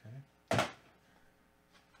 Okay.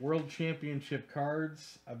 World Championship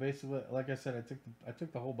cards. I basically, like I said, I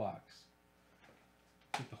took the whole box.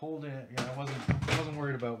 Took the whole damn. You know, I wasn't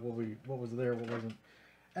worried about what was there, what wasn't.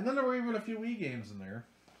 And then there were even a few Wii games in there.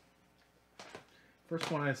 First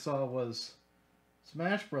one I saw was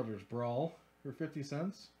Smash Brothers Brawl for 50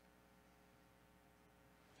 cents.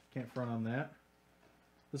 Can't front on that.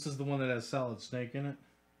 This is the one that has Solid Snake in it.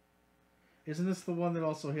 Isn't this the one that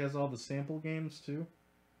also has all the sample games too?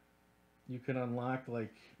 You can unlock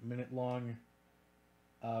like minute-long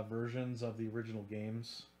versions of the original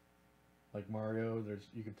games, like Mario.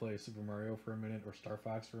 You can play Super Mario for a minute or Star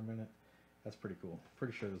Fox for a minute. That's pretty cool.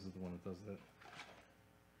 Pretty sure this is the one that does that.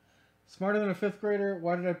 Smarter Than a Fifth Grader.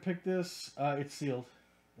 Why did I pick this? It's sealed.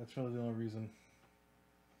 That's really the only reason.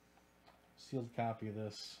 Sealed copy of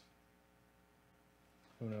this.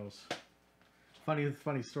 Who knows?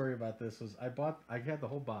 Funny story about this was I had the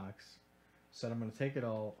whole box. Said I'm going to take it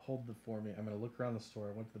all, hold it for me. I'm going to look around the store.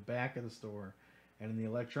 I went to the back of the store, and in the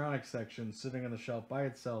electronics section, sitting on the shelf by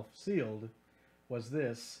itself, sealed, was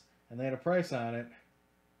this, and they had a price on it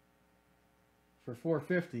for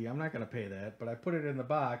 $4.50. I'm not going to pay that, but I put it in the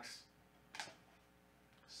box.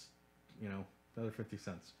 You know, another 50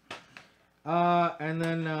 cents. And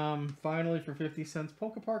then finally for 50 cents,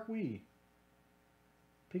 Poke Park Wii.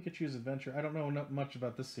 Pikachu's Adventure. I don't know much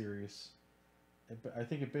about this series. I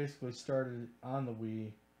think it basically started on the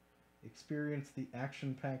Wii. Experience the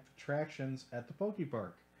action-packed attractions at the Poke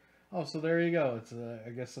Park. Oh, so there you go. It's, I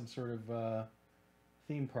guess, some sort of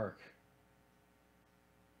theme park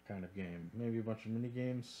kind of game. Maybe a bunch of mini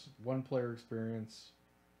games. One-player experience.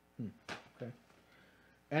 Okay.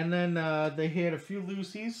 And then they had a few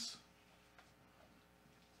Lucy's.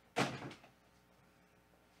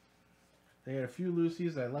 They had a few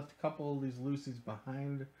Lucy's. I left a couple of these Lucy's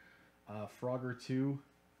behind. Frogger 2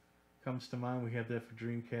 comes to mind. We had that for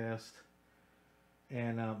Dreamcast.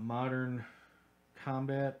 And Modern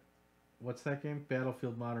Combat. What's that game?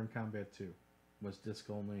 Battlefield Modern Combat 2 was disc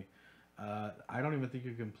only. I don't even think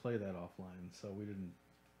you can play that offline, so we didn't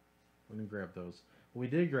grab those. What we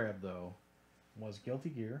did grab though was Guilty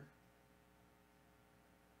Gear.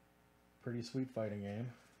 Pretty sweet fighting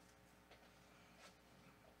game.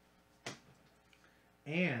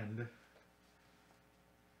 And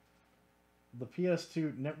the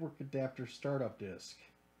PS2 Network Adapter Startup Disc.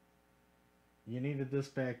 You needed this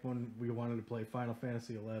back when we wanted to play Final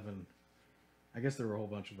Fantasy XI. I guess there were a whole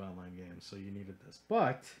bunch of online games, so you needed this.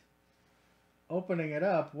 But, opening it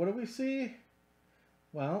up, what do we see?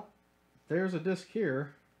 Well, there's a disc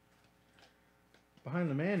here, behind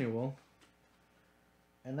the manual,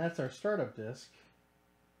 and that's our startup disc.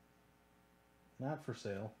 Not for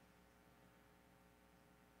sale.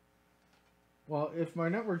 Well, if my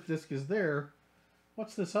network disc is there,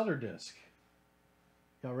 what's this other disc?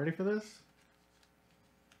 Y'all ready for this?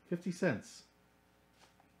 50 cents.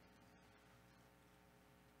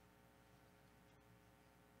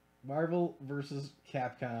 Marvel vs.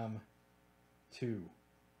 Capcom 2.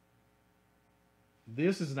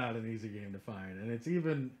 This is not an easy game to find, and it's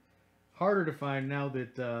even harder to find now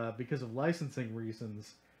that because of licensing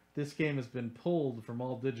reasons, this game has been pulled from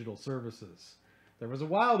all digital services. There was a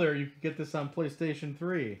while there you could get this on PlayStation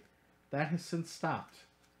 3. That has since stopped.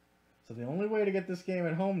 So the only way to get this game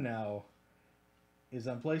at home now is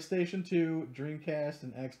on PlayStation 2, Dreamcast,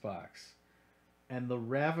 and Xbox. And the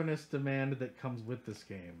ravenous demand that comes with this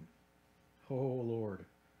game. Oh, Lord.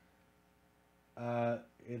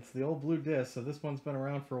 It's the old blue disc, so this one's been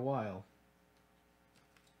around for a while.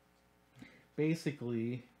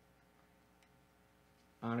 Basically,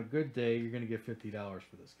 on a good day, you're going to get $50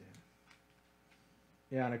 for this game.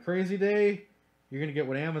 Yeah, on a crazy day, you're going to get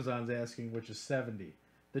what Amazon's asking, which is $70.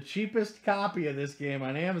 The cheapest copy of this game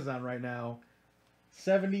on Amazon right now,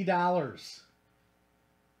 $70.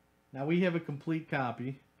 Now, we have a complete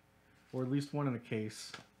copy, or at least one in a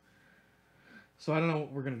case. So I don't know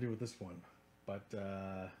what we're going to do with this one. But,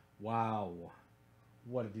 wow.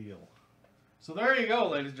 What a deal. So there you go,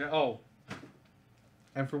 ladies and gentlemen. Oh.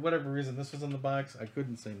 And for whatever reason, this was in the box. I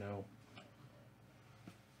couldn't say no.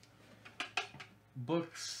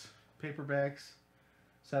 Books, paperbacks,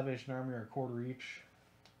 Salvation Army are $1 each.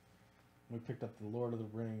 We picked up the Lord of the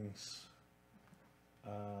Rings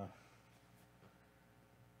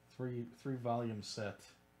three volume set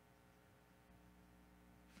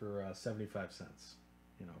for 75 cents.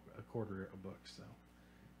 You know, $1 a book. So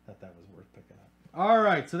thought that was worth picking up. All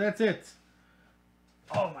right, so that's it.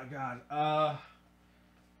 Oh my God.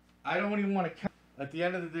 I don't even want to count. At the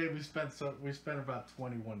end of the day, we spent about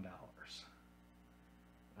 $21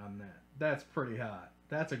 on that. That's pretty hot.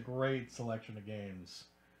 That's a great selection of games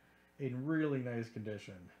in really nice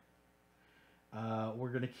condition. We're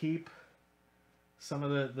going to keep some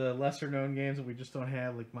of the lesser known games that we just don't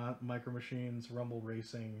have, like Micro Machines, Rumble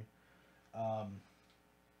Racing.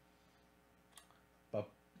 But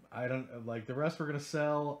I don't, like, the rest we're going to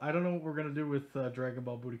sell. I don't know what we're going to do with Dragon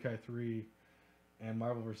Ball Budokai 3 and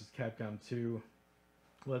Marvel vs. Capcom 2.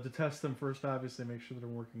 We'll have to test them first, obviously, make sure they're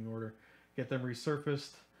in working order, get them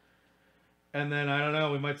resurfaced. And then, I don't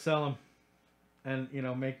know, we might sell them and, you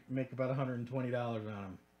know, make about $120 on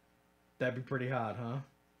them. That'd be pretty hot, huh?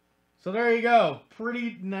 So there you go.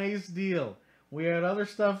 Pretty nice deal. We had other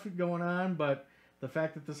stuff going on, but the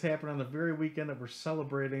fact that this happened on the very weekend that we're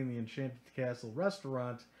celebrating the Enchanted Castle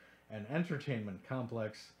restaurant and entertainment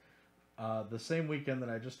complex, the same weekend that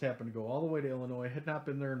I just happened to go all the way to Illinois, had not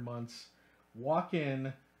been there in months, walk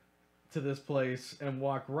in to this place and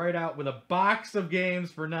walk right out with a box of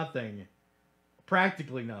games for nothing.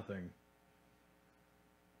 Practically nothing.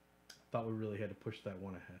 Thought we really had to push that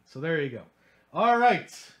one ahead. So there you go. All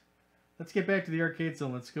right. Let's get back to the arcade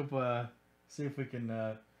zone. Let's go see if we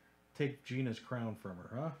can take Gina's crown from her,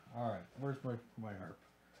 huh? All right, where's my harp?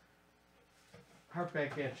 Harp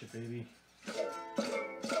back at you, baby. All right,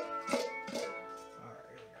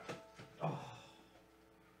 here we go. Oh.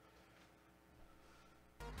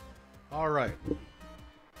 All right.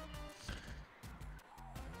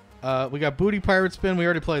 We got Booty Pirate Spin. We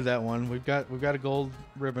already played that one. We've got a gold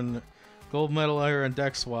ribbon, gold medal layer, and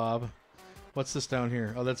deck swab. What's this down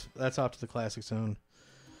here? Oh, that's off to the classic zone.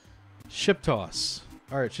 Ship toss.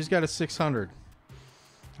 All right, she's got a 600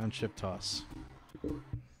 on ship toss.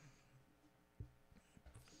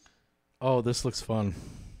 Oh, this looks fun.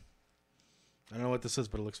 I don't know what this is,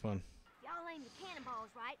 but it looks fun. Y'all aim the cannonballs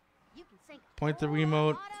right. You can sink a Point the whole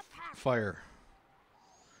remote. lot of pirate. Fire.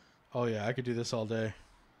 Oh yeah, I could do this all day.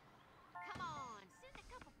 Come on, send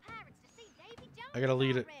a couple pirates to see Davy Jones I gotta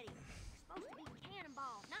lead it. already. They're supposed to be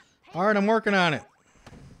cannonballs, not All right, I'm working on it.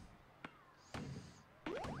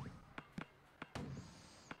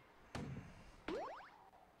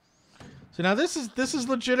 So now this is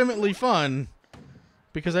legitimately fun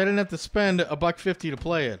because I didn't have to spend $1.50 to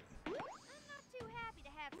play it. I'm not too happy to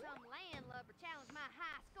have some landlubber challenge my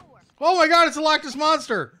high score. Oh my God, it's a Loch Ness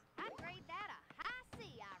monster! I'd grade that a high C,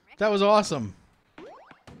 I reckon. That was awesome.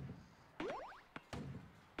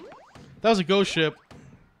 That was a ghost ship.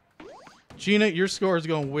 Gina, your score is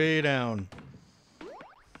going way down.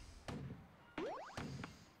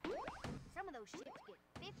 Some of those ships get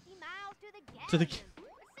 50 miles to the Galleon. To the- It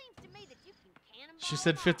seems to me that you can cannonball She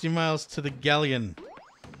said them 50 miles to the Galleon.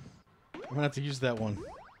 I'm gonna have to use that one.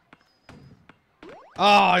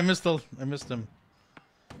 Oh, I missed him.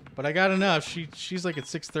 But I got enough. She's like at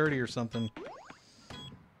 630 or something.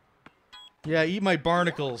 Yeah, eat my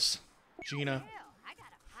barnacles, Gina. Hell, I got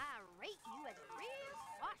a high rate you as a real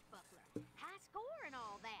swashbuckler. High score and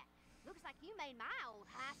all that. Looks like you made my old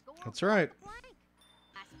high score. That's right. blank,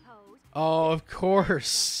 I suppose. Oh, of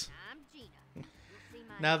course. I'm Gina. You'll see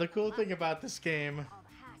my Now the name cool on thing about this game, all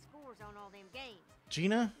the high scores on all them games.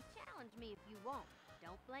 Gina. You can challenge me if you want.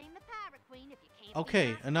 Don't blame the pirate queen if you can't.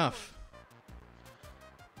 Okay, beat my enough.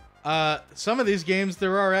 scores. Some of these games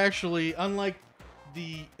there are actually, unlike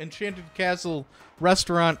the Enchanted Castle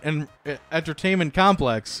restaurant and entertainment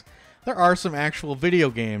complex, there are some actual video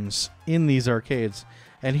games in these arcades.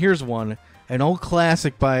 And here's one, an old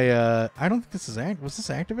classic by I don't think this is was this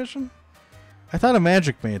Activision? I thought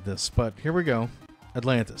Magic made this, but here we go.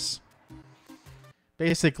 Atlantis.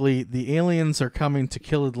 Basically, the aliens are coming to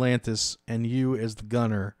kill Atlantis, and you, as the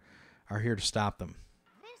gunner, are here to stop them.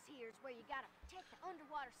 This here's where you gotta protect the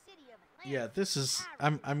underwater city of Atlantis. Yeah, this is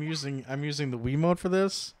Pirates I'm attack. using the Wii mode for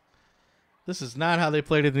this. This is not how they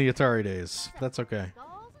played it in the Atari days. That's okay.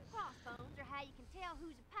 Skulls and crossbones are how you can tell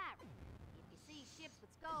who's a pirate. If you see ships with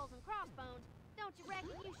skulls and crossbones, don't you reckon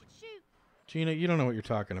you should shoot? Gina, you don't know what you're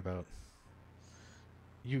talking about.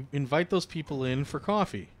 You invite those people in for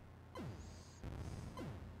coffee.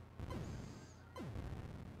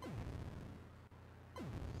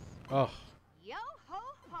 Oh, Yo ho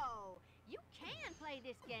ho! You can play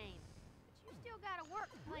this game, but you still gotta work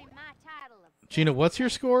to claim my title of. Gina, what's your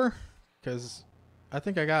score? Because I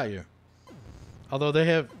think I got you. Although they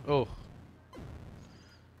have,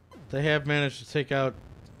 they have managed to take out.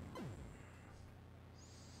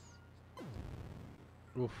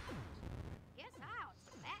 Oof. Guess I'll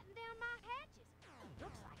batten down my hatches.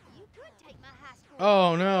 Looks like you could take my high score.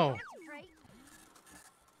 Oh no! Concentrate.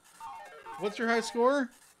 What's your high score?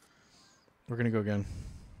 We're gonna go again.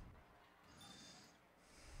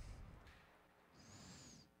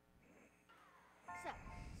 So,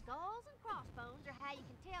 skulls and crossbones are how you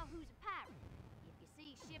can tell who's a pirate. If you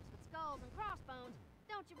see ships with skulls and crossbones,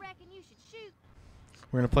 don't you reckon you should shoot?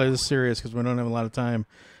 We're gonna play this serious because we don't have a lot of time,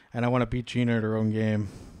 and I want to beat Gina at her own game.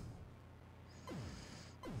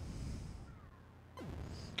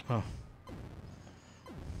 Oh,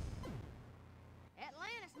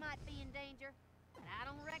 Atlantis might be in danger, but I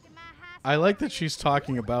don't reckon my high I like score that she's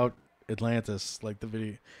talking about Atlantis, like the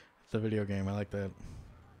video game. I like that.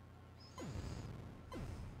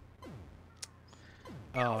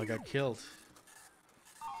 Oh, I got killed.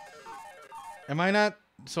 Am I not?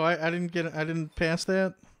 So I didn't pass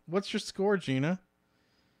that. What's your score, Gina?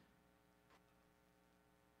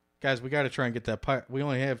 Guys, we got to try and get that. We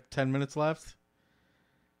only have 10 minutes left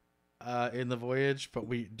in the voyage, but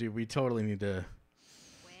we totally need to.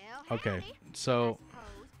 Well, Okay, howdy. so I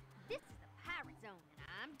suppose this is the pirate zone, and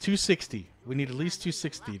I'm 260. We need at least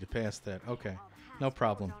 260 to pass that. Okay, all the high no scores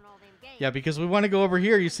problem. on all them games. Yeah, because we want to go over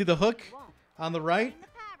here. You see the hook You won't. on the right? Blame the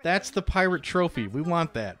pirate That's queen the if you pirate can't trophy. beat my We want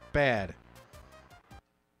score. that bad.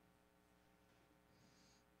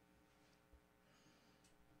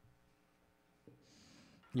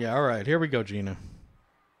 Yeah, all right. Here we go, Gina.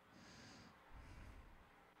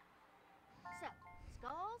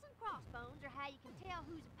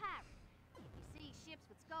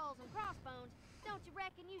 skulls and crossbones, don't you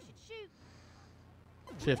reckon you should shoot?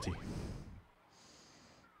 50.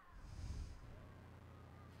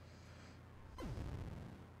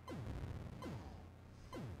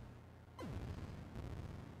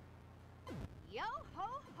 Yo ho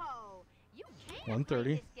ho! You can't 130.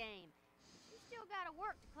 play this game. You still gotta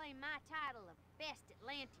work to claim my title of best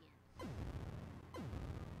Atlantean.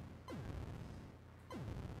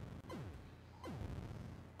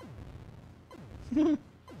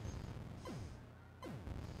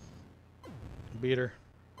 Beat her.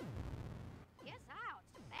 Guess I ought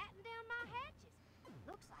to batten down my hatches.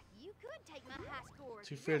 Looks like you could take my high score.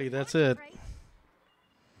 250, that's it.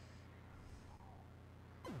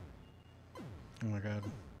 Oh my god.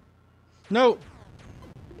 No!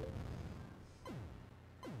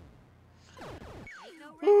 Ain't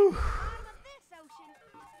no record at the bottom of this ocean.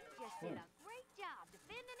 You just did a great job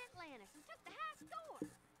defending Atlantis and took the high score.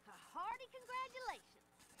 A hearty congratulations.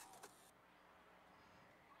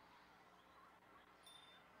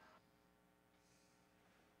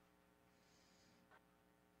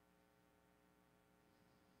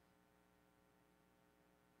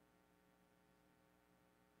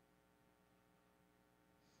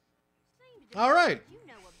 Seems to All me right. that you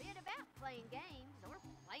know a bit about playing games or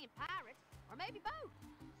playing pirates or maybe both.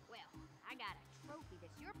 Well, I got a trophy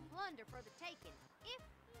that's your plunder for the taking if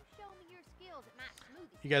you show me your skills at my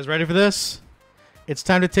smoothie. You guys ready for this? It's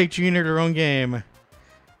time to take Gina to her own game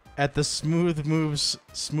at the Smooth Moves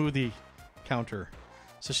Smoothie counter.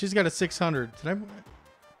 So she's got a 600. Did I?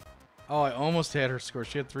 Oh, I almost had her score.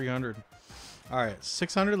 She had 300. All right,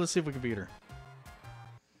 600. Let's see if we can beat her.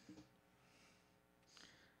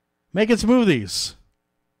 Making smoothies.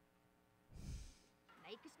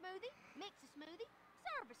 Make a smoothie, mix a smoothie,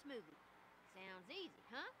 serve a smoothie. Sounds easy,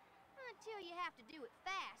 huh? Until you have to do it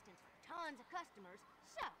fast and for tons of customers.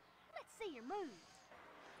 So, let's see your moves.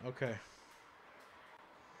 Okay.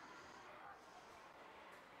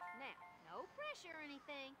 Now, no pressure or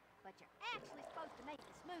anything, but you're actually supposed to make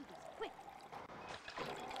the smoothies quickly.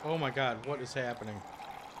 Oh my God, what is happening?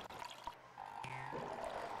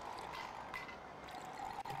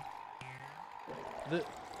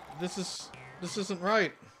 This isn't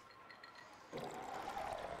right.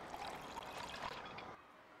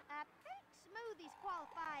 I think smoothies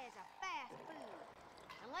qualify as a fast food.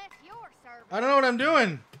 Unless you're serving. I don't know what I'm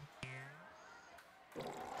doing.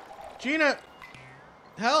 Gina,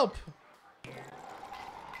 help.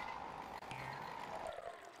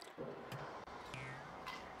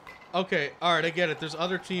 Okay, all right, I get it. There's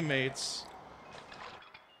other teammates.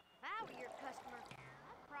 If I were your customer,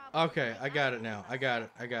 I'd probably Okay, make I got my it now. food I got it.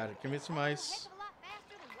 I got it. Give me some a heck ice. of a lot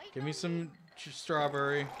faster than waiting Give me on some you.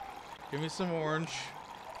 strawberry. Give me some orange.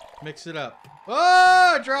 Mix it up.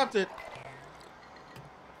 Oh, I dropped it.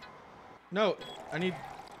 No, I need...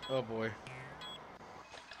 Oh, boy.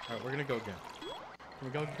 All right, we're going to go again. Can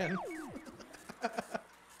we go again?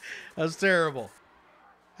 That was terrible.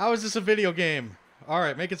 How is this a video game? All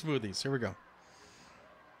right, making smoothies. Here we go.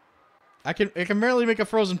 I can barely make a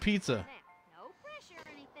frozen pizza. Now, no pressure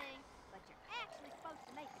or anything, but you're actually supposed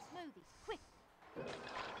to make the smoothies quick.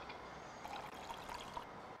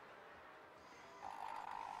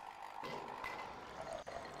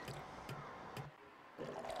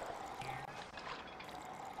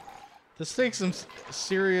 This takes some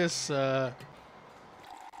serious... Well,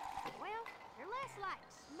 they're less like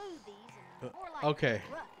smoothies and more like Okay,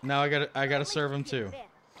 rough. now I gotta At least serve them you get too. better.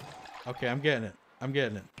 Okay, I'm getting it. I'm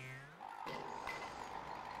getting it.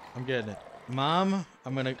 I'm getting it. Mom,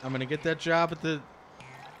 I'm gonna get that job at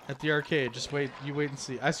the arcade. Just wait. You wait and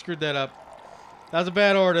see. I screwed that up. That was a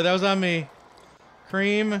bad order. That was on me.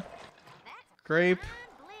 Cream, That's a grape. fine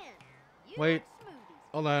blend. You Wait. like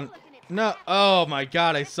smoothies. Hold You're on. looking at No. fast Oh my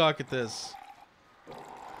God, I suck at this.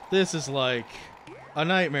 This is like a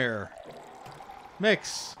nightmare.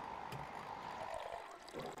 Mix.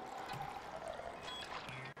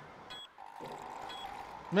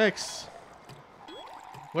 Mix.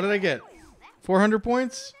 What did I get? 400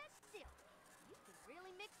 points? That's still. You can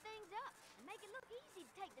really mix things up and make it look easy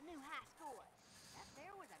to take the new high score. That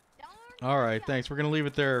there was a darn All good right, job. thanks. We're going to leave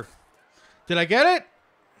it there. Did I get it?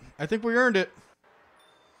 I think we earned it.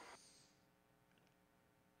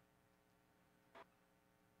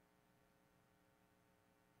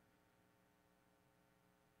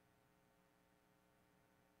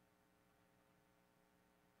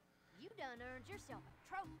 You done earned yourself a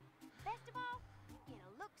trophy. Best of all, you get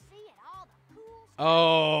a look-see at all the cool stuff.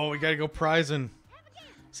 Oh, we got to go prizing. Have a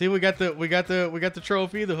game. See, we got the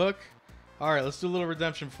trophy, the hook. All right, let's do a little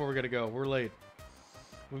redemption before we got to go. We're late.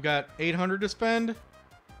 We've got 800 to spend.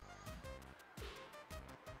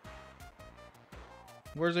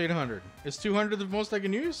 Where's 800? Is 200 the most I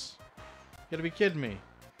can use? You gotta be kidding me.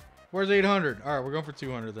 Where's 800? Alright, we're going for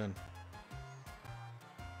 200 then.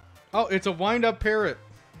 Oh, it's a wind-up parrot.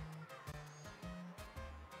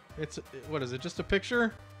 It's, what is it, just a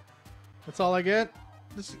picture? That's all I get?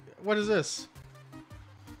 What is this?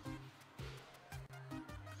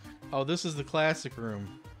 Oh, this is the classic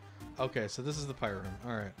room. Okay, so this is the pirate room.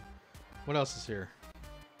 Alright. What else is here?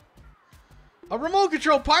 A remote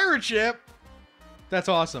control pirate ship? That's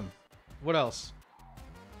awesome. What else?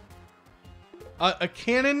 A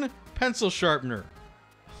Canon pencil sharpener.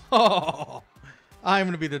 Oh, I'm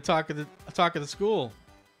gonna be the talk of the school.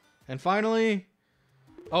 And finally,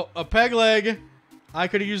 oh, a peg leg. I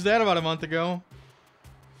could have used that about a month ago.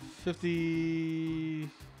 $50.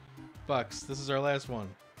 This is our last one.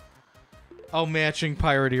 Oh, matching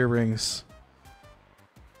pirate earrings.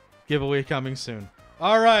 Giveaway coming soon.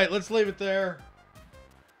 All right, let's leave it there.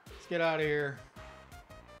 Let's get out of here.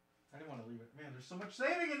 I didn't want to leave it. Man, there's so much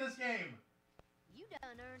saving in this game. You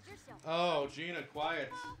done earned yourself. Oh, Gina, quiet.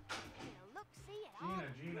 Look, see it all.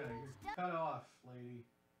 Gina, you're cut off, lady.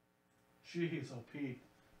 Jeez, oh Pete.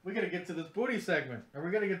 We gotta get to this booty segment. Or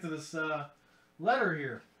we gotta get to this letter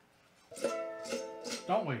here.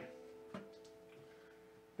 Don't we?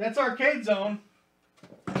 That's Arcade Zone.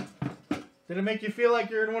 Did it make you feel like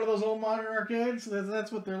you're in one of those old modern arcades?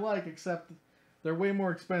 That's what they're like, except they're way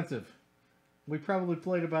more expensive. We probably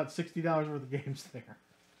played about $60 worth of games there.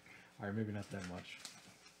 Alright, maybe not that much.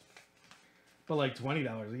 But like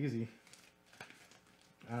 $20 easy.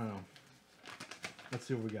 I don't know. Let's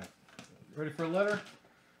see what we got. Ready for a letter?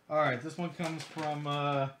 Alright, this one comes from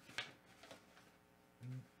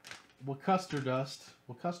Wacuster Dust.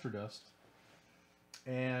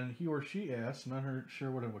 And he or she asks, I'm not sure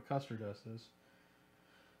what a Wacuster Dust is.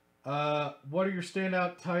 What are your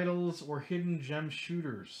standout titles or hidden gem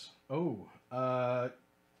shooters? Oh, I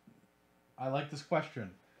like this question.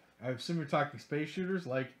 I assume you're talking space shooters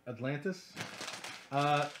like Atlantis.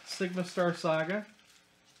 Sigma Star Saga.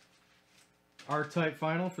 R-Type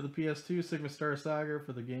Final for the PS2. Sigma Star Saga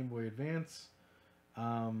for the Game Boy Advance.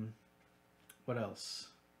 What else?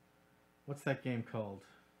 What's that game called?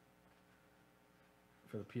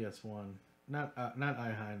 For the PS1. Not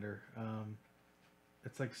Eyehinder.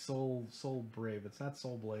 It's like Soul Brave. It's not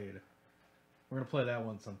Soul Blade. We're going to play that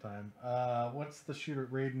one sometime. What's the shooter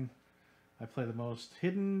at Raiden I play the most?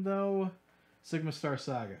 Hidden, though? Sigma Star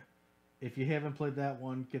Saga. If you haven't played that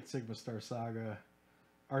one, get Sigma Star Saga.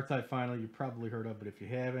 R-Type Final, you probably heard of, but if you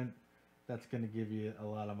haven't, that's going to give you a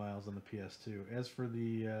lot of miles on the PS2. As for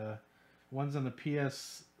the ones on the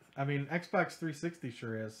PS... I mean, Xbox 360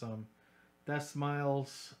 sure has some. Death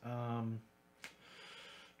Miles. Trying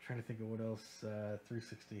to think of what else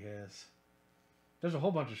 360 has. There's a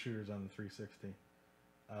whole bunch of shooters on the 360.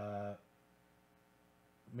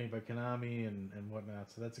 Made by Konami and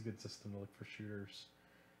whatnot, so that's a good system to look for shooters.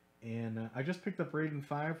 And I just picked up Raiden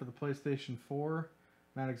 5 for the PlayStation 4.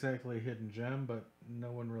 Not exactly a hidden gem, but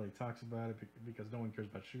no one really talks about it because no one cares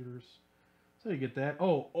about shooters. So you get that.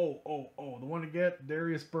 Oh, the one to get,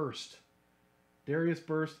 Darius Burst. Darius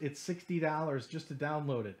Burst, it's $60 just to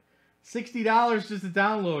download it. $60 just to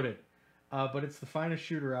download it. But it's the finest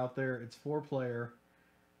shooter out there. It's 4-player.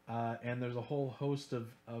 And there's a whole host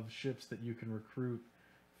of ships that you can recruit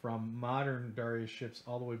from modern Darius ships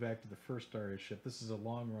all the way back to the first Darius ship. This is a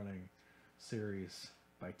long-running series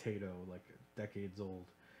by Taito, like decades old.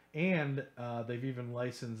 And they've even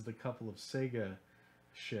licensed a couple of Sega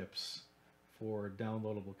ships for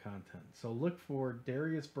downloadable content. So look for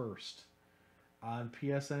Darius Burst on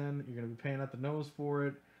PSN. You're going to be paying out the nose for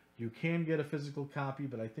it. You can get a physical copy,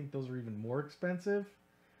 but I think those are even more expensive.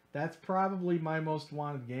 That's probably my most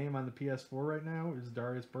wanted game on the PS4 right now is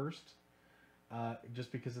Darius Burst.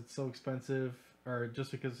 Just because it's so expensive, or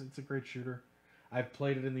just because it's a great shooter. I've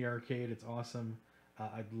played it in the arcade. It's awesome.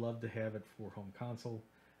 I'd love to have it for home console.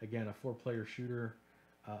 Again, a 4-player shooter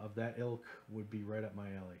of that ilk would be right up my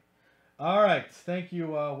alley. All right. Thank you,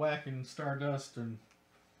 Whackin' Stardust, and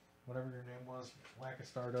whatever your name was, Whackin'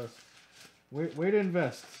 Stardust. Way to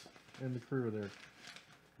invest in the crew there,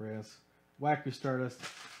 Raz. Whackin' Stardust.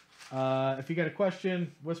 If you got a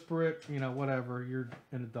question, whisper it. You know, whatever. You're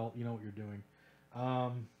an adult. You know what you're doing.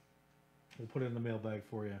 We'll put it in the mailbag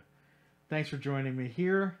for you. Thanks for joining me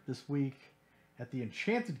here this week at the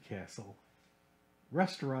Enchanted Castle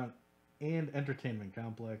Restaurant and Entertainment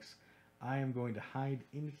Complex. I am going to hide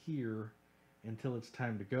in here until it's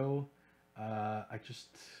time to go.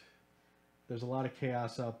 There's a lot of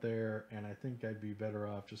chaos out there, and I think I'd be better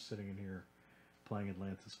off just sitting in here playing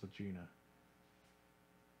Atlantis with Gina.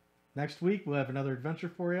 Next week, we'll have another adventure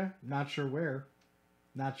for you. Not sure where,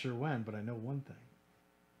 not sure when, but I know one thing.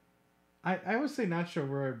 I always say not sure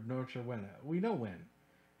where, not sure when. We know when.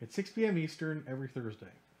 It's 6 p.m. Eastern every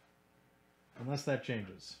Thursday. Unless that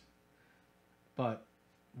changes. But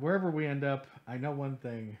wherever we end up, I know one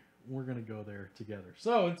thing. We're going to go there together.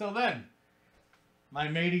 So until then, my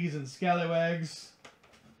mateys and scallywags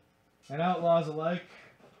and outlaws alike,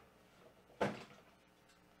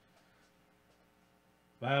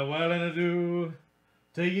 farewell and adieu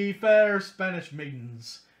to ye fair Spanish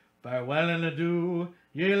maidens. Farewell and adieu,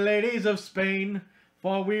 ye ladies of Spain,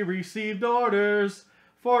 for we received orders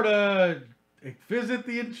for to visit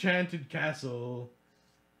the Enchanted Castle,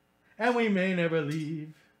 and we may never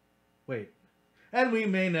leave. Wait. And we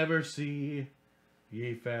may never see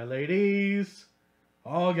ye fair ladies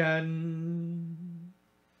again.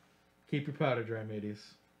 Keep your powder dry,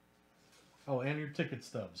 mateys. Oh, and your ticket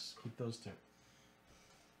stubs. Keep those too.